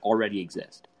networking that already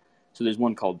exist. So there's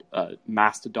one called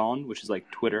Mastodon, which is like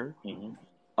Twitter.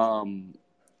 And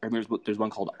there's one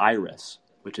called Iris,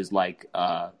 which is like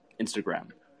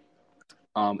Instagram.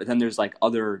 And then there's like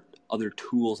other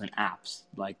tools and apps.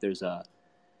 Like there's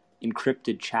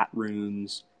encrypted chat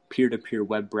rooms, peer-to-peer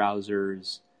web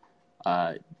browsers,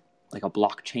 like a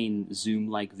blockchain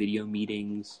Zoom-like video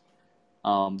meetings.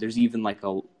 There's even like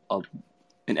an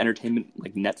entertainment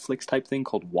like Netflix type thing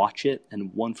called Watch It,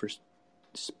 and one for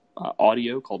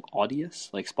audio called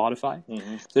Audius, like Spotify.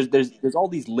 So there's all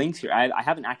these links here. I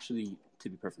haven't actually, to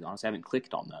be perfectly honest, I haven't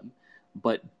clicked on them,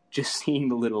 but just seeing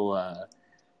the little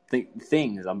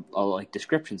things, like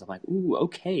descriptions, I'm like, ooh,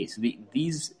 okay. So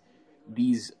these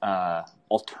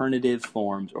alternative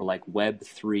forms, or like Web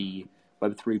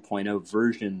 3.0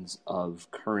 versions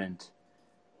of current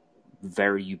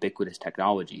very ubiquitous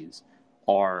technologies,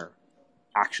 are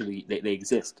actually they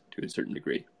exist to a certain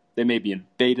degree. They may be in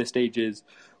beta stages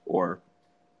or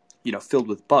filled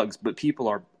with bugs, but people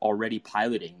are already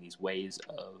piloting these ways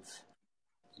of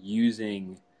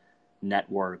using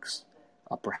networks,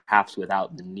 perhaps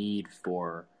without the need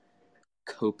for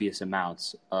copious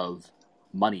amounts of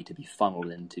money to be funneled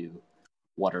into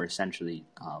what are essentially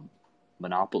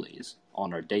monopolies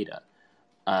on our data.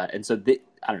 And so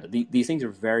I don't know. These things are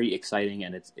very exciting,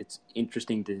 and it's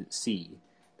interesting to see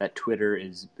that Twitter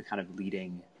is kind of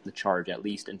leading the charge, at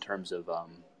least in terms of a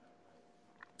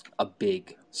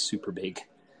super big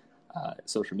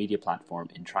social media platform,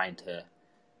 in trying to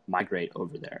migrate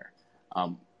over there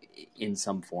in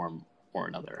some form or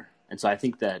another. And so I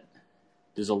think that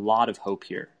there's a lot of hope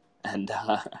here, and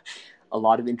a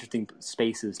lot of interesting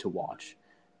spaces to watch,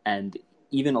 and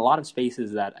even a lot of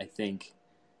spaces that I think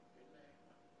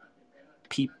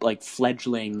like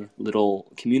fledgling little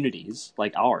communities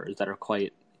like ours that are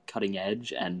quite cutting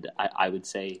edge, and I would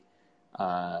say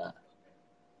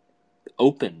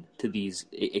open to these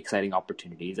exciting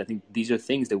opportunities. I think these are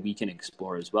things that we can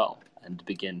explore as well, and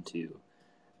begin to,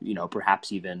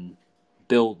 perhaps even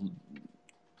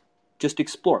just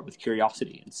explore with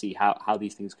curiosity and see how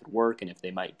these things could work, and if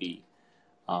they might be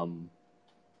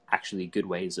actually good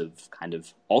ways of kind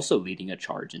of also leading a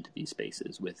charge into these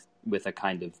spaces with a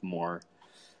kind of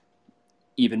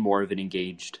even more of an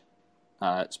engaged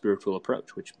spiritual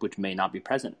approach, which may not be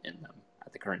present in them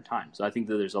at the current time. So I think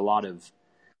that there's a lot of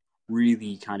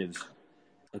really kind of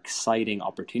exciting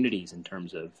opportunities in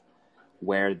terms of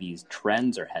where these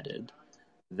trends are headed,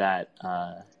 that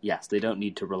yes, they don't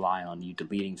need to rely on you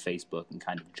deleting Facebook and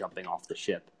kind of jumping off the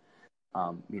ship.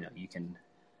 You can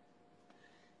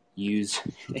use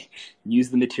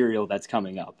the material that's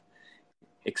coming up,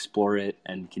 explore it,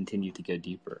 and continue to go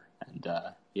deeper. And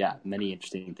many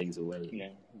interesting things await. Yeah,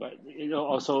 but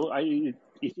also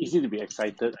it's easy to be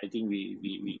excited. I think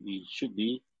we should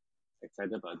be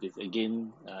excited about this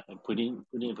again, and putting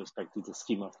in perspective the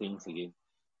scheme of things again.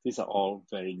 These are all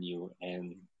very new,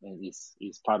 and is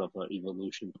part of an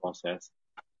evolution process.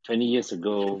 20 years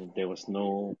ago, there was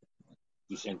no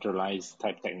decentralized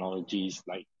type technologies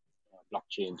like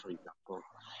blockchain, for example.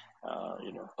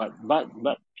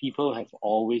 But people have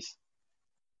always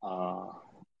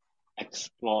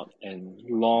explored and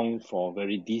longed for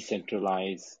very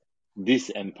decentralized,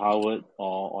 disempowered,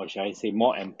 or shall I say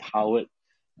more empowered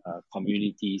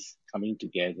communities coming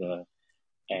together,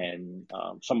 and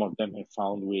some of them have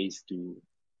found ways to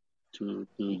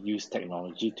use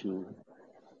technology to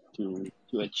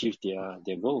achieve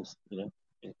their goals.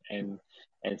 and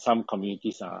some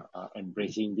communities are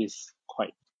embracing this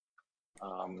quite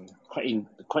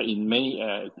in many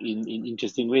in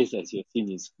interesting ways, as you've seen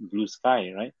in Blue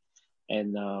Sky, right?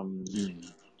 And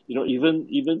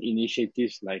even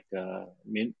initiatives like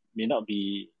may not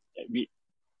be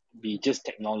just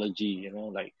technology,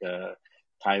 like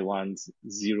Taiwan's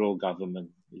zero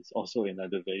government is also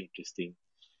another very interesting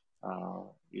uh,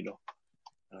 you know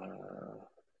uh,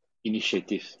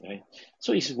 initiative, right?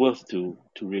 So it's worth to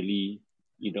really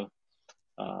you know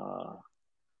uh,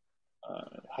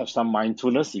 have some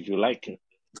mindfulness, if you like.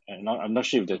 And I'm not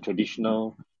sure if the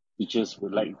traditional teachers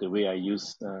would like the way I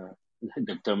use the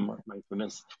term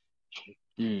mindfulness,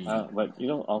 but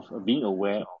of being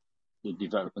aware of the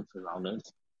developments around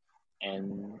us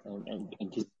and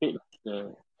anticipate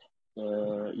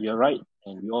you're right,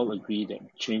 and we all agree that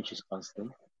change is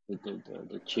constant.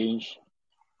 The change,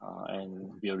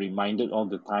 and we are reminded all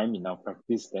the time in our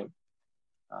practice that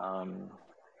um,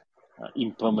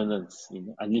 impermanence,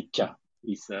 anicca,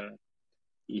 is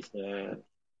a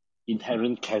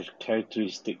inherent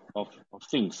characteristic of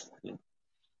things.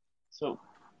 So,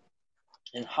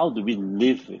 and how do we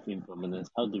live with impermanence?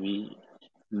 How do we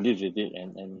live with it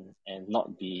and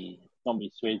not be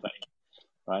swayed by it,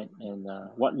 right? And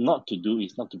what not to do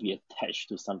is not to be attached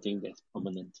to something that's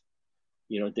permanent.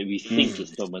 That we think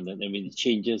is permanent, and when it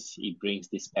changes, it brings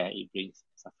despair, it brings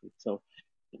suffering. So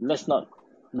let's not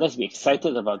let's be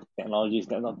excited about the technologies.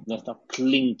 Let's not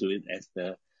cling to it as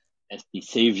the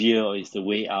savior, or is the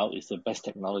way out, is the best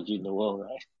technology in the world,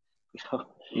 right?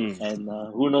 And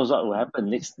who knows what will happen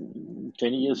next 20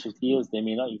 years, 50 years? There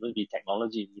may not even be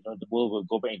technology. The world will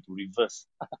go back into reverse,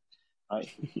 right?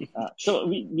 So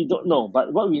we don't know,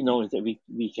 but what we know is that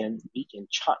we can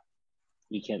chart.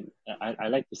 I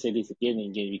like to say this again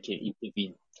and again. We can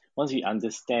intervene once we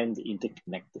understand the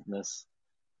interconnectedness,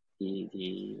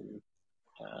 the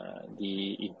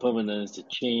impermanence, the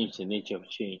change, the nature of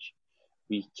change.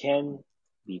 We can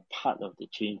be part of the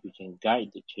change. We can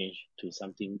guide the change to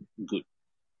something good,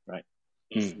 right?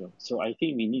 So I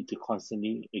think we need to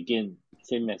constantly, again,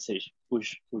 same message,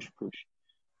 push, push, push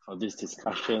for these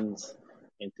discussions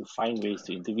and to find ways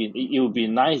to intervene. It would be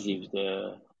nice if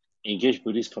the engaged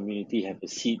Buddhist community have a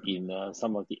seat in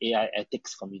some of the AI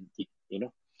ethics community,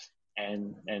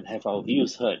 and have our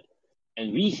views heard,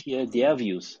 and we hear their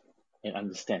views and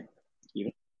understand.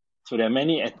 So there are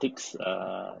many ethics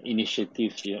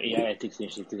initiatives, AI ethics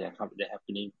initiatives that are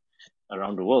happening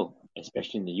around the world,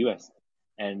 especially in the US,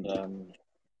 and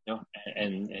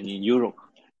and in Europe.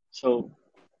 So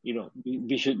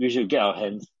we should get our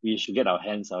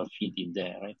feet in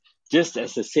there, right? Just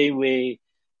as the same way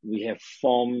we have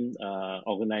formed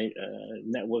organized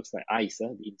networks like ICE,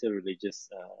 the interreligious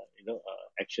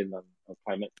action on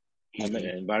climate and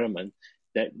environment,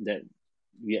 that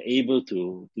we are able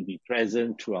to be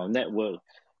present through our network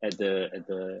at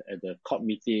the COP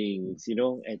meetings,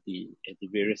 at the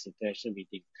various international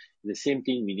meetings. The same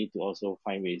thing, we need to also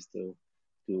find ways to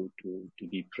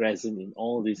be present in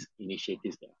all these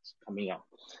initiatives that are coming up.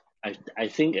 I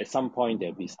think at some point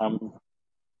there'll be some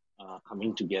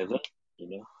coming together,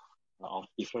 of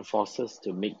different forces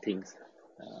to make things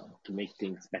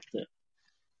better.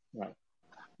 Right.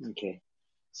 Okay.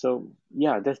 So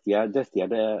yeah, that's the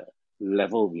other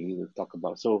level we need to talk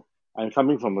about. So I'm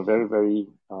coming from a very, very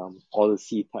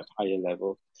policy type higher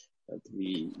level. That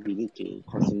we need to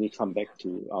constantly come back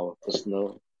to our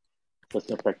personal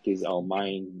practice, our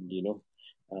mind.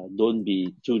 Don't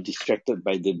be too distracted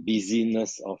by the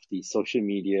busyness of the social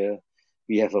media.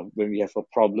 When we have a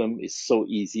problem, it's so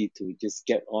easy to just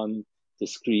get on the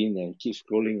screen and keep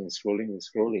scrolling and scrolling and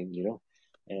scrolling.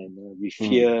 And we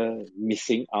fear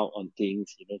missing out on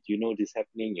things. Do you know this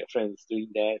happening? Your friend's doing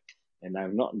that, and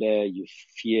I'm not there. You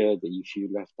fear that you feel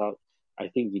left out. I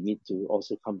think we need to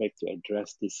also come back to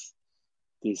address this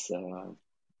this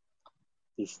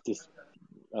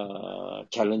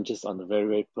challenges on a very,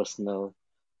 very personal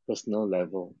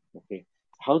level. Okay,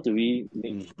 how do we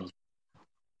make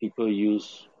people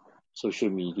use social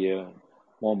media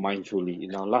more mindfully?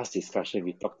 In our last discussion,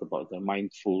 we talked about the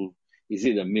mindful. Is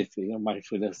it a myth?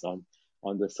 Mindfulness on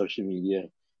the social media,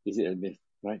 is it a myth,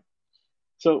 right?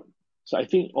 So I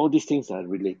think all these things are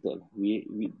related.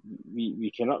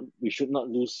 We should not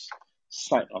lose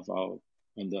sight of our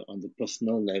on the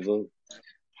personal level,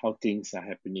 how things are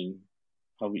happening,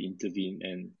 how we intervene,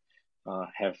 and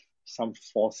have some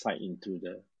foresight into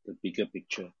the bigger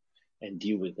picture and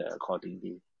deal with it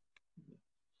accordingly.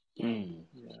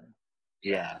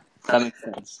 Yeah, that makes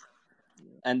sense.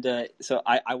 And so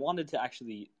I wanted to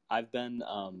actually, I've been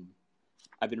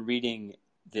reading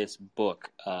this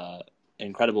book, an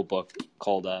incredible book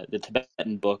called The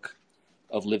Tibetan Book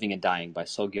of Living and Dying by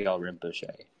Sogyal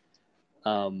Rinpoche.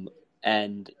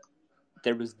 And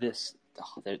there was this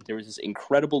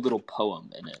incredible little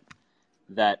poem in it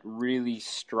that really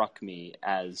struck me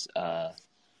as a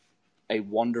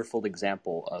wonderful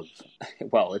example of,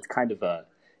 well, it's kind of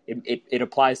it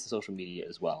applies to social media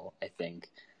as well, I think.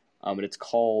 And it's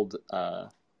called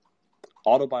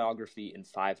Autobiography in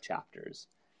 5 Chapters.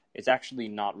 It's actually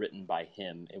not written by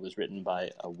him. It was written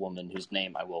by a woman whose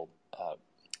name I will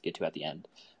get to at the end.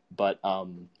 But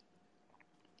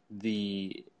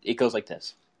it goes like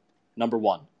this. Number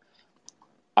 1,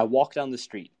 I walk down the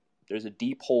street. There's a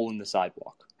deep hole in the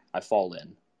sidewalk. I fall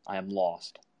in. I am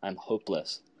lost. I am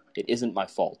hopeless. It isn't my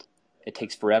fault. It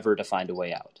takes forever to find a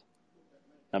way out.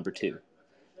 Number 2,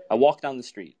 I walk down the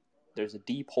street. There's a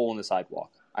deep hole in the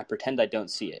sidewalk. I pretend I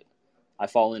don't see it. I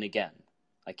fall in again.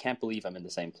 I can't believe I'm in the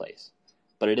same place.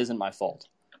 But it isn't my fault.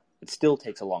 It still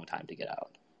takes a long time to get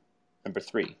out. Number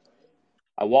 3,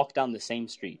 I walk down the same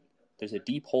street. There's a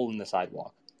deep hole in the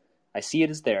sidewalk. I see it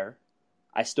is there.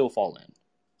 I still fall in.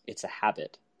 It's a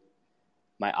habit.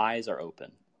 My eyes are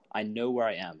open. I know where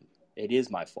I am. It is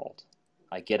my fault.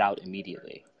 I get out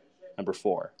immediately. Number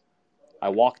 4, I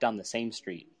walk down the same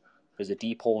street. There's a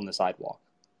deep hole in the sidewalk.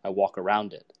 I walk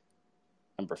around it.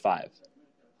 Number 5,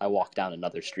 I walk down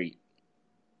another street.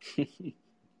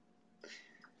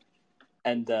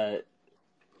 And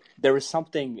there was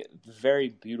something very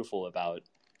beautiful about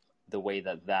the way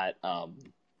that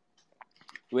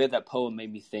poem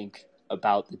made me think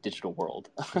about the digital world.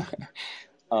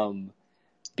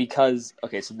 Because,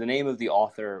 okay, so the name of the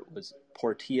author was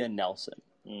Portia Nelson.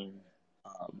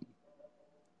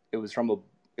 It was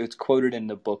quoted in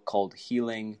a book called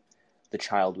Healing the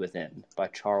Child Within by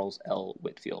Charles L.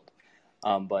 Whitfield.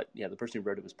 But yeah, the person who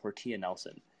wrote it was Portia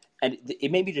Nelson. And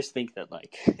it made me just think that,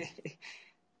 like,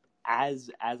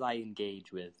 as I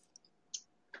engage with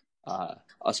a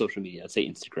social media, let's say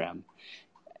Instagram,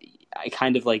 I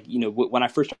kind of, like, when I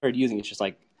first started using it, it's just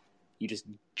like, you just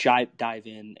dive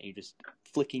in and you're just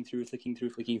flicking through,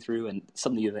 and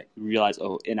suddenly you realize,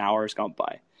 oh, an hour has gone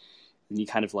by. And you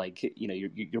kind of, like,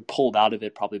 you're pulled out of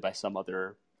it probably by some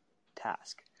other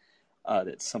task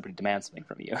that somebody demands something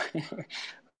from you.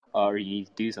 Or you need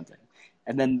to do something.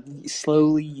 And then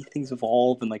slowly things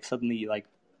evolve, and, like, suddenly, like,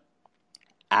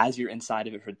 as you're inside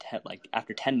of it for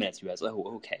after 10 minutes, you realize,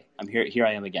 oh, okay, I'm here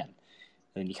I am again.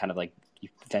 And then you kind of, like, you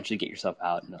eventually get yourself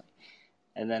out, and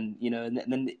then and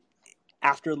then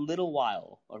after a little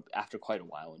while, or after quite a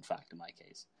while, in fact, in my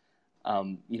case,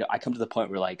 I come to the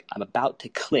point where, like, I'm about to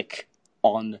click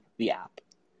on the app,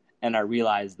 and I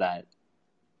realize that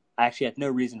I actually had no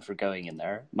reason for going in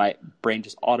there. My brain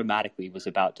just automatically was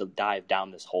about to dive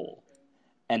down this hole,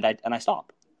 and I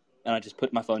stop, and I just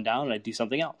put my phone down and I do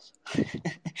something else,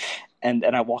 and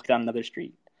I walk down another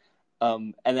street,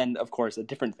 and then, of course, a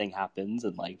different thing happens,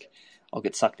 and, like, I'll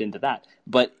get sucked into that.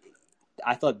 But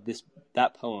I thought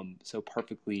that poem so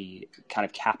perfectly kind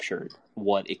of captured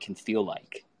what it can feel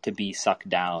like to be sucked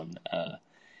down,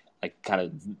 like, kind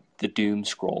of the doom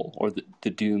scroll, or the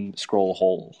doom scroll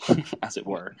hole, as it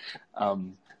were.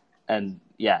 And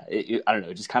yeah, I don't know,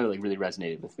 it just kind of, like, really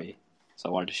resonated with me, so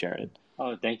I wanted to share it.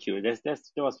 Oh, thank you. That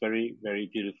was very, very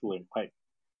beautiful and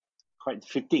quite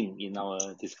fitting in our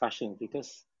discussion,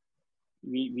 because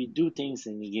we do things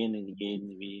and again,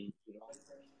 we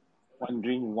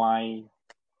wondering why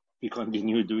we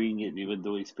continue doing it even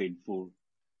though it's painful.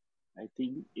 I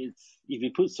think it's, if we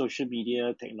put social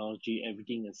media, technology,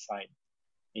 everything aside,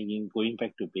 and going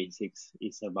back to basics,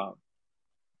 it's about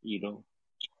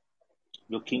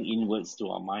looking inwards to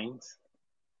our minds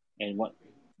and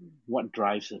what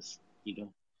drives us.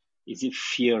 Is it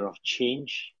fear of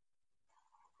change?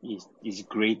 Is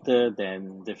greater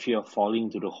than the fear of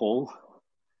falling to the hole,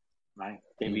 right?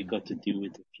 Then we got to deal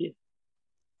with the fear,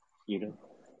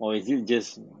 or is it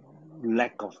just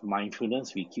lack of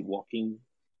mindfulness? We keep walking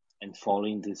and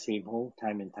falling the same hole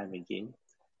time and time again.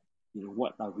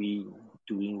 What are we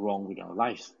doing wrong with our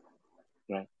lives,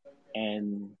 right?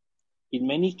 And in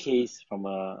many cases, from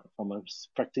a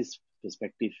practice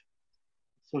perspective,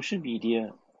 social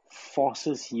media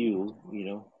forces you,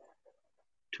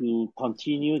 to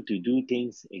continue to do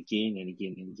things again and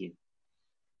again and again,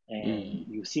 and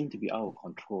you seem to be out of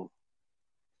control,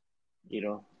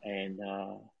 and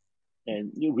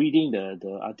you reading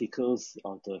the articles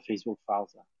of the Facebook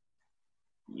files,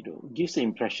 gives the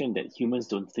impression that humans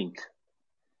don't think.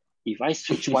 If I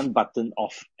switch one button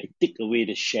off, I take away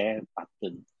the share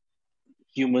button,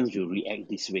 humans will react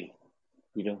this way.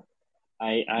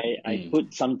 I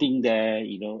put something there,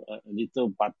 a little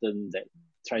button that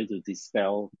tries to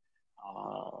dispel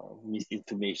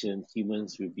misinformation,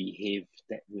 humans will behave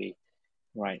that way.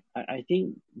 right? I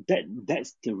think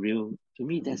that's the real, to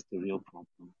me, that's the real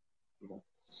problem. You know,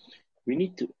 we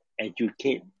need to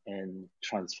educate and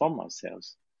transform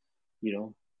ourselves, you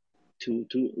know, to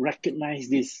recognize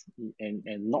this and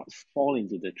not fall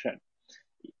into the trap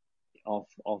of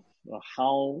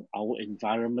how our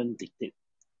environment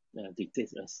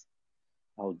dictates us,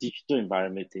 our digital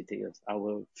environment dictates us,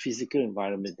 our physical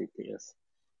environment dictates us.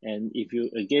 And if you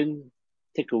again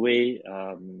take away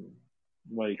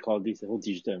what you call this, the whole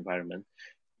digital environment,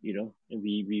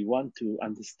 we want to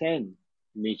understand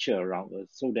nature around us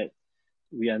so that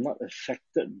we are not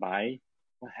affected by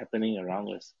what's happening around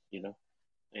us.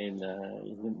 And in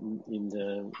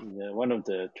one of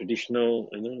the traditional,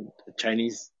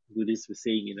 Chinese Buddhists were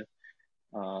saying,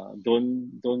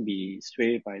 don't be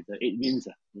swayed by the eight winds,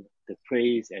 the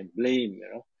praise and blame.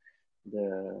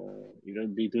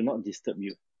 They do not disturb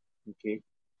you. Okay,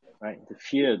 right? The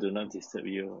fear do not disturb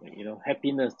you.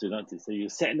 Happiness do not disturb you.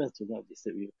 Sadness do not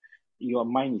disturb you. Your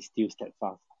mind is still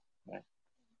steadfast, right?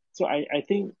 So I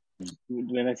think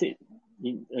when I said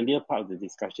in earlier part of the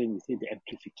discussion, we say the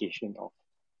amplification of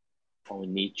our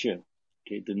nature,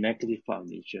 okay, the negative part of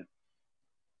nature,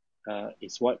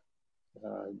 is what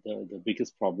the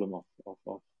biggest problem of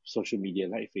social media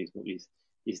like Facebook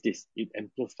is this. It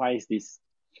amplifies this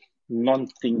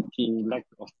non-thinking, lack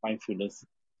of mindfulness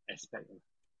aspect,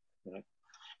 right?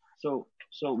 So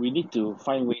we need to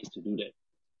find ways to do that.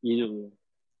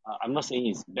 I'm not saying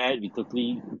it's bad. We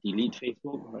totally delete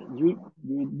Facebook, but you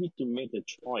need to make a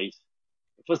choice.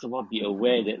 First of all, be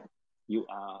aware that you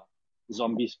are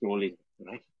zombie scrolling,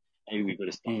 right? And we're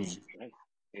going to stop, right?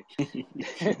 Okay.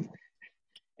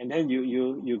 And then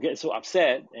you get so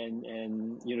upset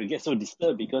and get so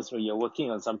disturbed because when you're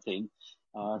working on something,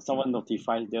 someone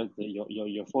notifies your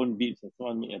phone beeps and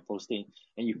someone make a posting,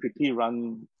 and you quickly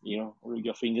run with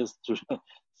your fingers through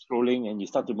scrolling, and you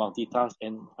start to multitask,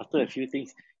 and after a few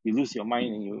things you lose your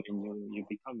mind, and you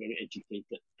become very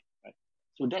agitated, right?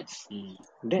 So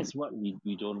that's what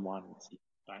we don't want, see,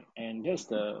 right? And that's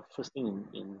the first thing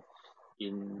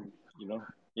in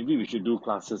maybe we should do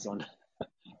classes on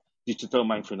digital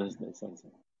mindfulness in that sense.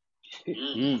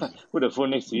 Put the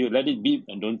phone next to you, let it beep,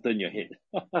 and don't turn your head.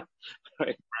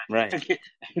 Right? Right. Okay.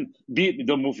 Beep,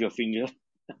 don't move your finger.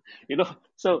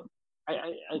 So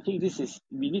I think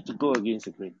we need to go against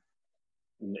the grain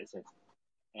in that sense.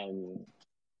 And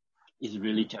it's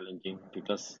really challenging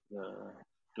because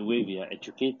the way we are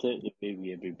educated, the way we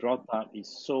have been brought up is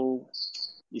so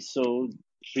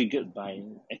triggered by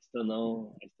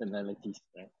externalities,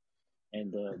 right?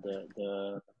 And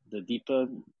the deeper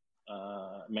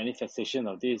manifestation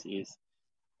of this is,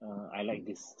 I like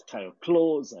this kind of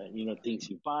clothes, things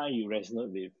you buy, you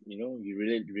resonate with, you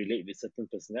relate with certain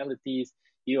personalities.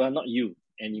 You are not you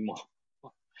anymore,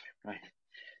 right?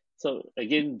 So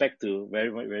again, back to very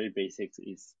very basics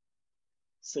is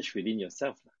search within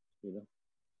yourself,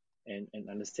 and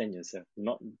understand yourself,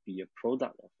 not be a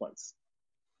product of what's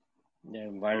the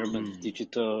environment,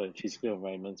 digital and physical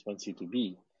environments wants you to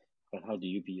be, but how do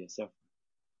you be yourself?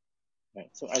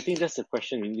 Right. So I think that's the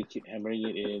question we need to keep hammering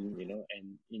it in,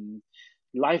 and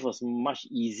life was much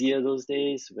easier those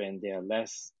days when there are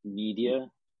less media,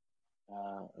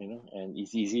 and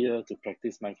it's easier to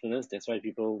practice mindfulness. That's why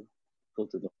people go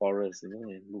to the forest, and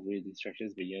move away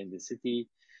distractions. But you're in the city,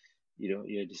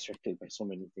 you're distracted by so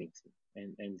many things.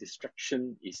 And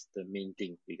distraction is the main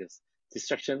thing because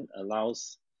distraction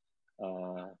allows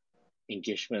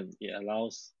engagement. It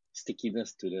allows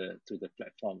stickiness to the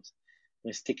platforms.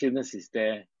 When stickiness is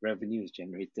there, revenue is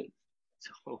generated.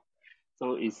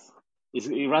 So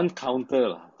it runs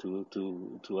counter to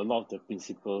a lot of the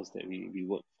principles that we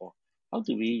work for. How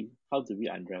do we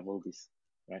unravel this,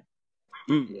 right?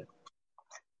 Yeah.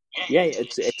 Yeah,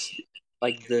 it's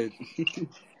like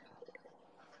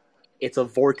it's a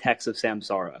vortex of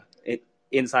samsara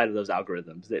inside of those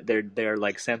algorithms. They're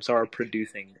like samsara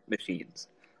producing machines.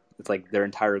 It's like their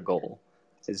entire goal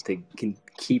is to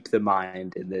keep the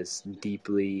mind in this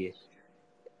deeply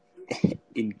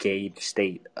engaged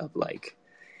state of like,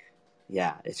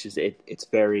 yeah, it's just it's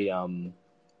very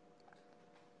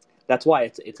that's why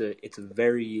it's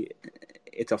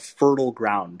a fertile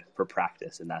ground for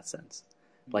practice in that sense.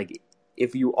 Like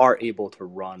if you are able to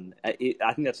run, I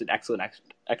think that's an excellent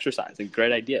exercise, a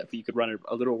great idea. If you could run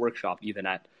a little workshop even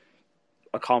at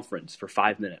a conference for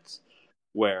 5 minutes,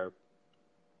 where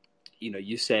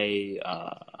you say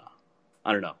I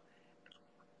don't know,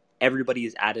 everybody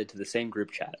is added to the same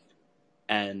group chat,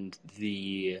 and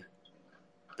the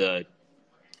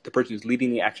person who's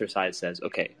leading the exercise says,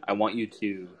 okay, I want you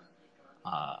to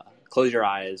close your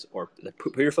eyes or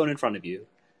put your phone in front of you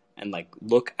and like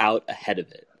look out ahead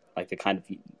of it, like the kind of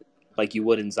like you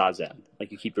would in Zazen.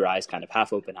 Like you keep your eyes kind of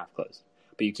half open, half closed,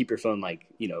 but you keep your phone like,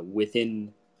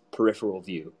 within peripheral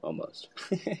view almost.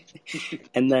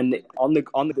 And then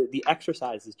the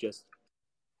exercise is just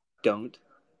don't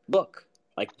look.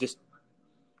 Like just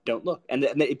don't look. And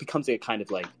then it becomes a kind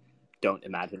of like don't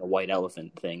imagine a white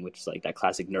elephant thing, which is like that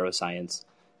classic neuroscience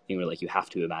thing where like you have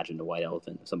to imagine a white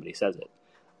elephant if somebody says it.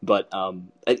 But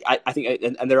I think,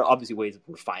 and there are obviously ways of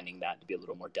refining that to be a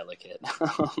little more delicate.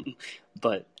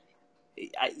 But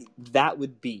that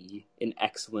would be an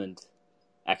excellent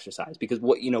exercise, because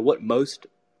what most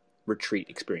retreat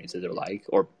experiences are like,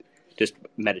 or just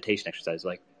meditation exercises,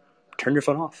 like turn your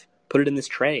phone off, put it in this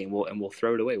tray, and we'll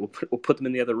throw it away. We'll put them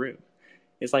in the other room.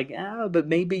 It's like, but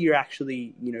maybe you're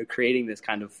actually creating this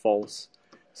kind of false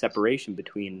separation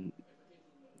between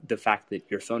the fact that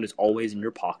your phone is always in your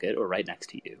pocket or right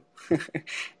next to you.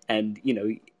 And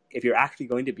if you're actually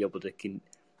going to be able to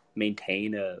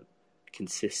maintain a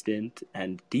consistent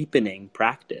and deepening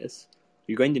practice,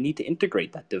 you're going to need to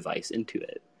integrate that device into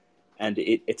it. And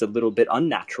it's a little bit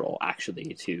unnatural,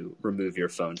 actually, to remove your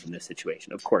phone from this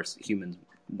situation. Of course, humans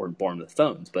weren't born with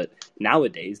phones, but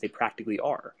nowadays they practically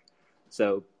are.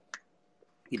 So,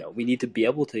 we need to be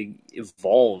able to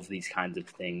evolve these kinds of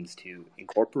things to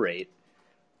incorporate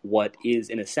what is,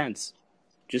 in a sense,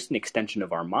 just an extension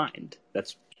of our mind.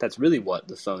 That's really what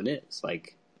the phone is.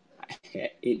 Like,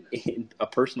 in a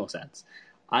personal sense,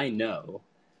 I know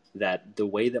that the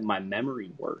way that my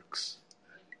memory works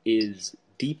is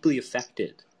deeply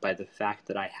affected by the fact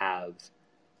that I have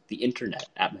the internet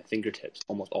at my fingertips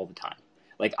almost all the time.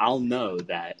 Like, I'll know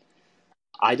that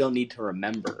I don't need to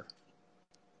remember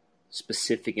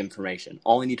specific information.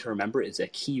 All I need to remember is a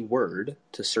keyword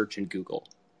to search in Google,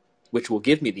 which will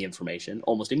give me the information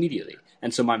almost immediately.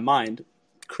 And so my mind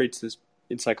creates this,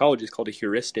 in psychology, it's called a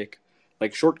heuristic,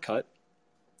 like shortcut.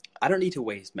 I don't need to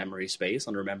waste memory space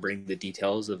on remembering the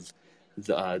details of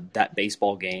that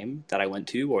baseball game that I went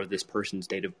to, or this person's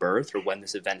date of birth, or when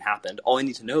this event happened. All I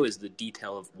need to know is the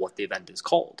detail of what the event is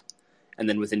called. And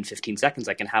then within 15 seconds,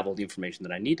 I can have all the information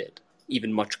that I needed,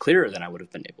 even much clearer than I would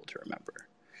have been able to remember.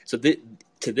 So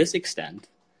to this extent,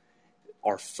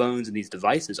 our phones and these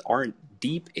devices are a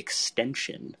deep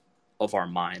extension of our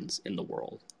minds in the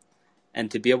world. And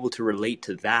to be able to relate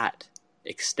to that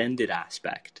extended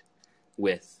aspect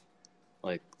with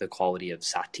like the quality of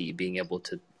sati, being able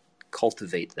to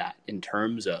cultivate that in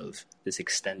terms of this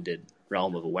extended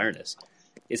realm of awareness,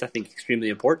 is, I think, extremely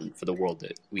important for the world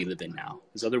that we live in now.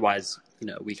 Because otherwise,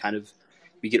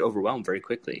 we get overwhelmed very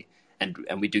quickly, and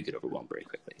we do get overwhelmed very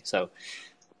quickly. So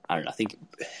I don't know. I think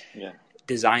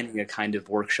designing a kind of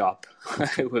workshop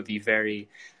would be very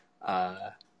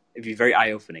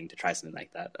eye-opening to try something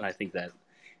like that, and I think that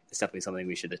it's definitely something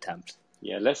we should attempt.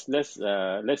 Yeah, let's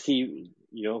see.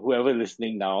 Whoever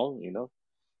listening now,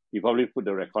 we probably put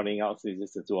the recording out, so it's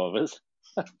just the two of us,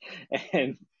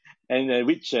 and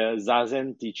which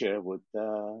Zazen teacher would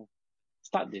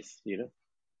start this, and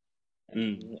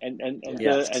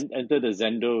enter the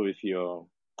Zendo with your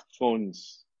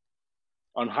phones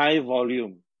on high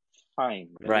volume. Fine,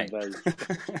 right.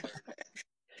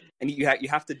 And you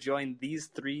have to join these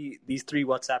three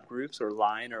WhatsApp groups or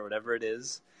Line or whatever it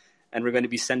is, and we're going to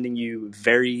be sending you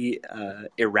very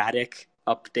erratic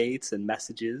updates and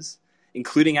messages,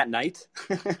 including at night.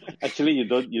 Actually, you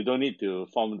don't need to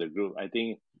form the group. I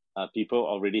think people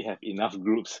already have enough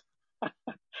groups.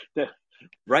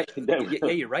 Right. Yeah,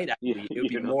 you're right. Actually, it would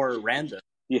be more random.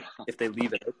 Yeah. If they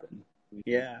leave it open.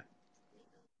 Yeah.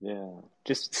 Yeah.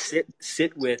 Just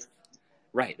sit with.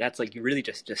 Right. That's like you really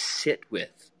just sit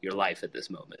with your life at this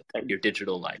moment, your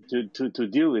digital life. To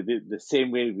deal with it the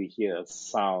same way we hear a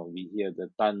sound, we hear the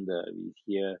thunder,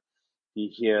 we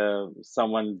hear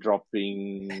someone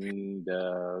dropping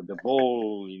the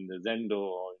bowl in the Zendo,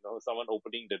 or someone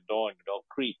opening the door and the door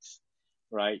creaks,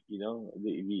 right?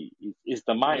 It's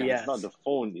the mind. Yes. It's not the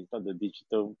phone. It's not the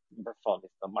digital platform.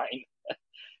 It's the mind,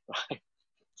 right?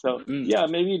 So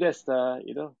maybe that's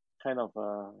the kind of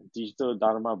digital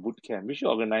Dharma boot camp. We should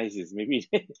organize this. Maybe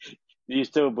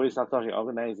digital Bodhisattva should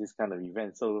organize this kind of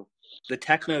event. So the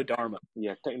Techno Dharma.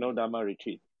 Yeah, Techno Dharma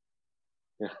retreat.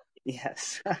 Yeah.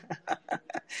 Yes.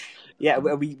 Yeah,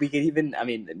 we could even, I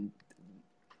mean,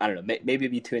 I don't know, maybe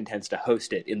it'd be too intense to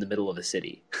host it in the middle of a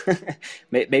city.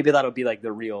 Maybe that'll be like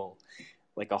the real,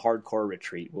 like a hardcore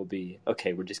retreat will be,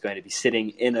 okay, we're just going to be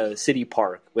sitting in a city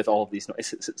park with all of these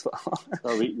noises as well.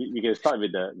 So we can start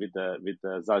with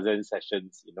the Zazen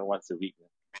sessions, once a week.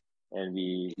 And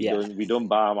we don't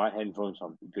bar our handphones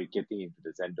from getting into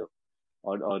the Zendo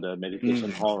or the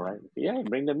meditation hall, right? Yeah,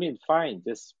 bring them in, fine.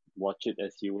 Just watch it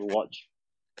as you would watch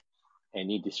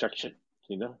any distraction,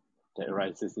 that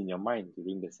arises in your mind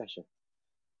during the session,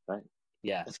 right?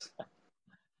 Yes.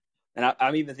 And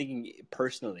I'm even thinking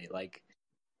personally, like,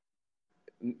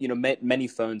 many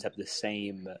phones have the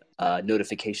same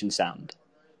notification sound,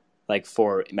 like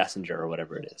for Messenger or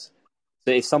whatever it is.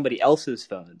 So if somebody else's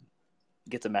phone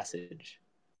gets a message,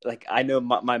 like I know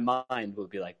my mind will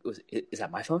be like, is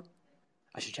that my phone?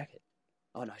 I should check it.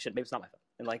 Oh no, I shouldn't. Maybe it's not my phone.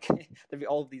 And like there'd be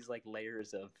all of these like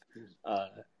layers of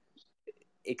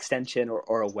extension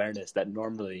or awareness that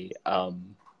normally,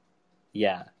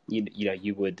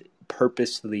 you would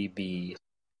purposefully be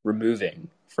removing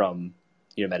from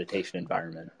meditation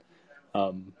environment,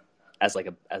 as like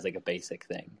a basic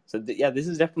thing. So this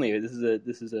is definitely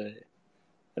this is a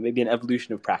maybe an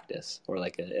evolution of practice, or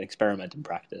like an experiment in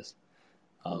practice.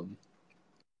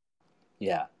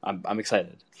 Yeah, I'm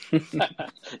excited.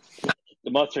 The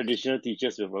more traditional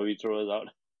teachers will probably throw us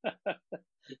out.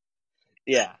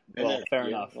 Yeah, well, fair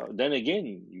enough. Well, then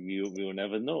again, we will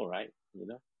never know, right?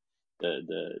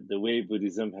 The way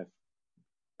Buddhism have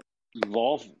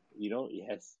evolved,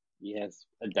 it has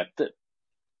adapted.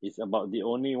 It's about the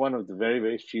only one of the very,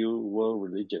 very few world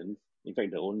religions, in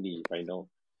fact the only, if I know,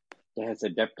 that has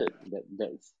adapted.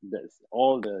 That's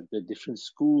all the different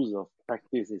schools of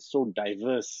practice is so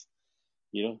diverse,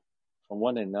 from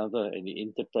one another, and it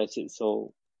interprets it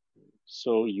so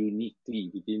uniquely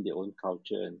within their own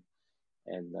culture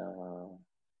and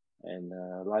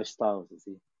lifestyles, you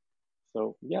see.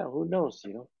 So yeah, who knows,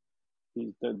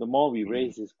 the more we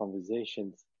raise these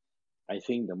conversations, I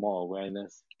think the more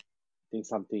awareness, I think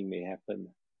something may happen,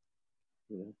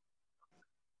 right?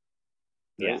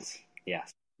 Yes. Yeah.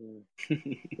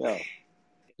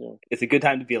 It's a good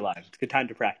time to be alive. It's a good time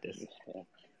to practice. Yeah.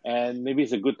 And maybe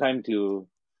it's a good time to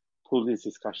pull this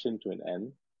discussion to an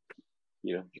end.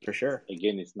 For sure.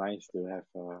 Again, it's nice to have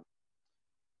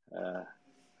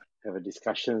a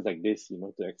discussions like this,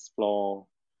 to explore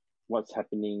what's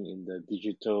happening in the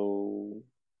digital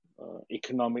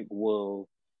economic world,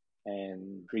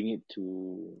 and bring it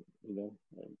to,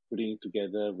 putting it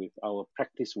together with our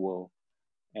practice world,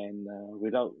 and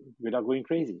without going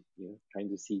crazy, trying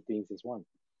to see things as one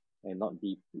and not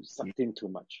be sucked in too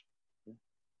much.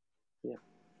 Yeah.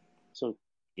 So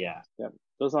yeah,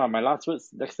 those are my last words.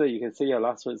 Dexter, you can say your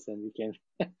last words, and we can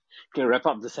wrap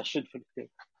up the session for today.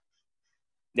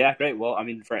 Yeah, great. Well, I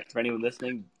mean, for anyone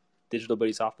listening, Digital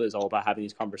Bodhisattva is all about having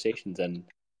these conversations, and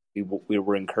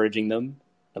we're encouraging them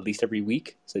at least every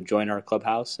week. So join our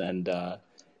clubhouse, and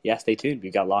stay tuned.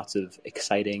 We've got lots of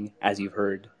exciting, as you've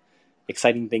heard,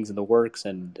 exciting things in the works,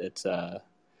 and it's a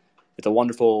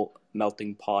wonderful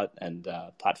melting pot and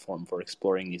platform for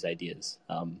exploring these ideas.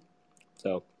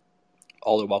 So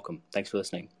all are welcome. Thanks for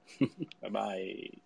listening. Bye-bye.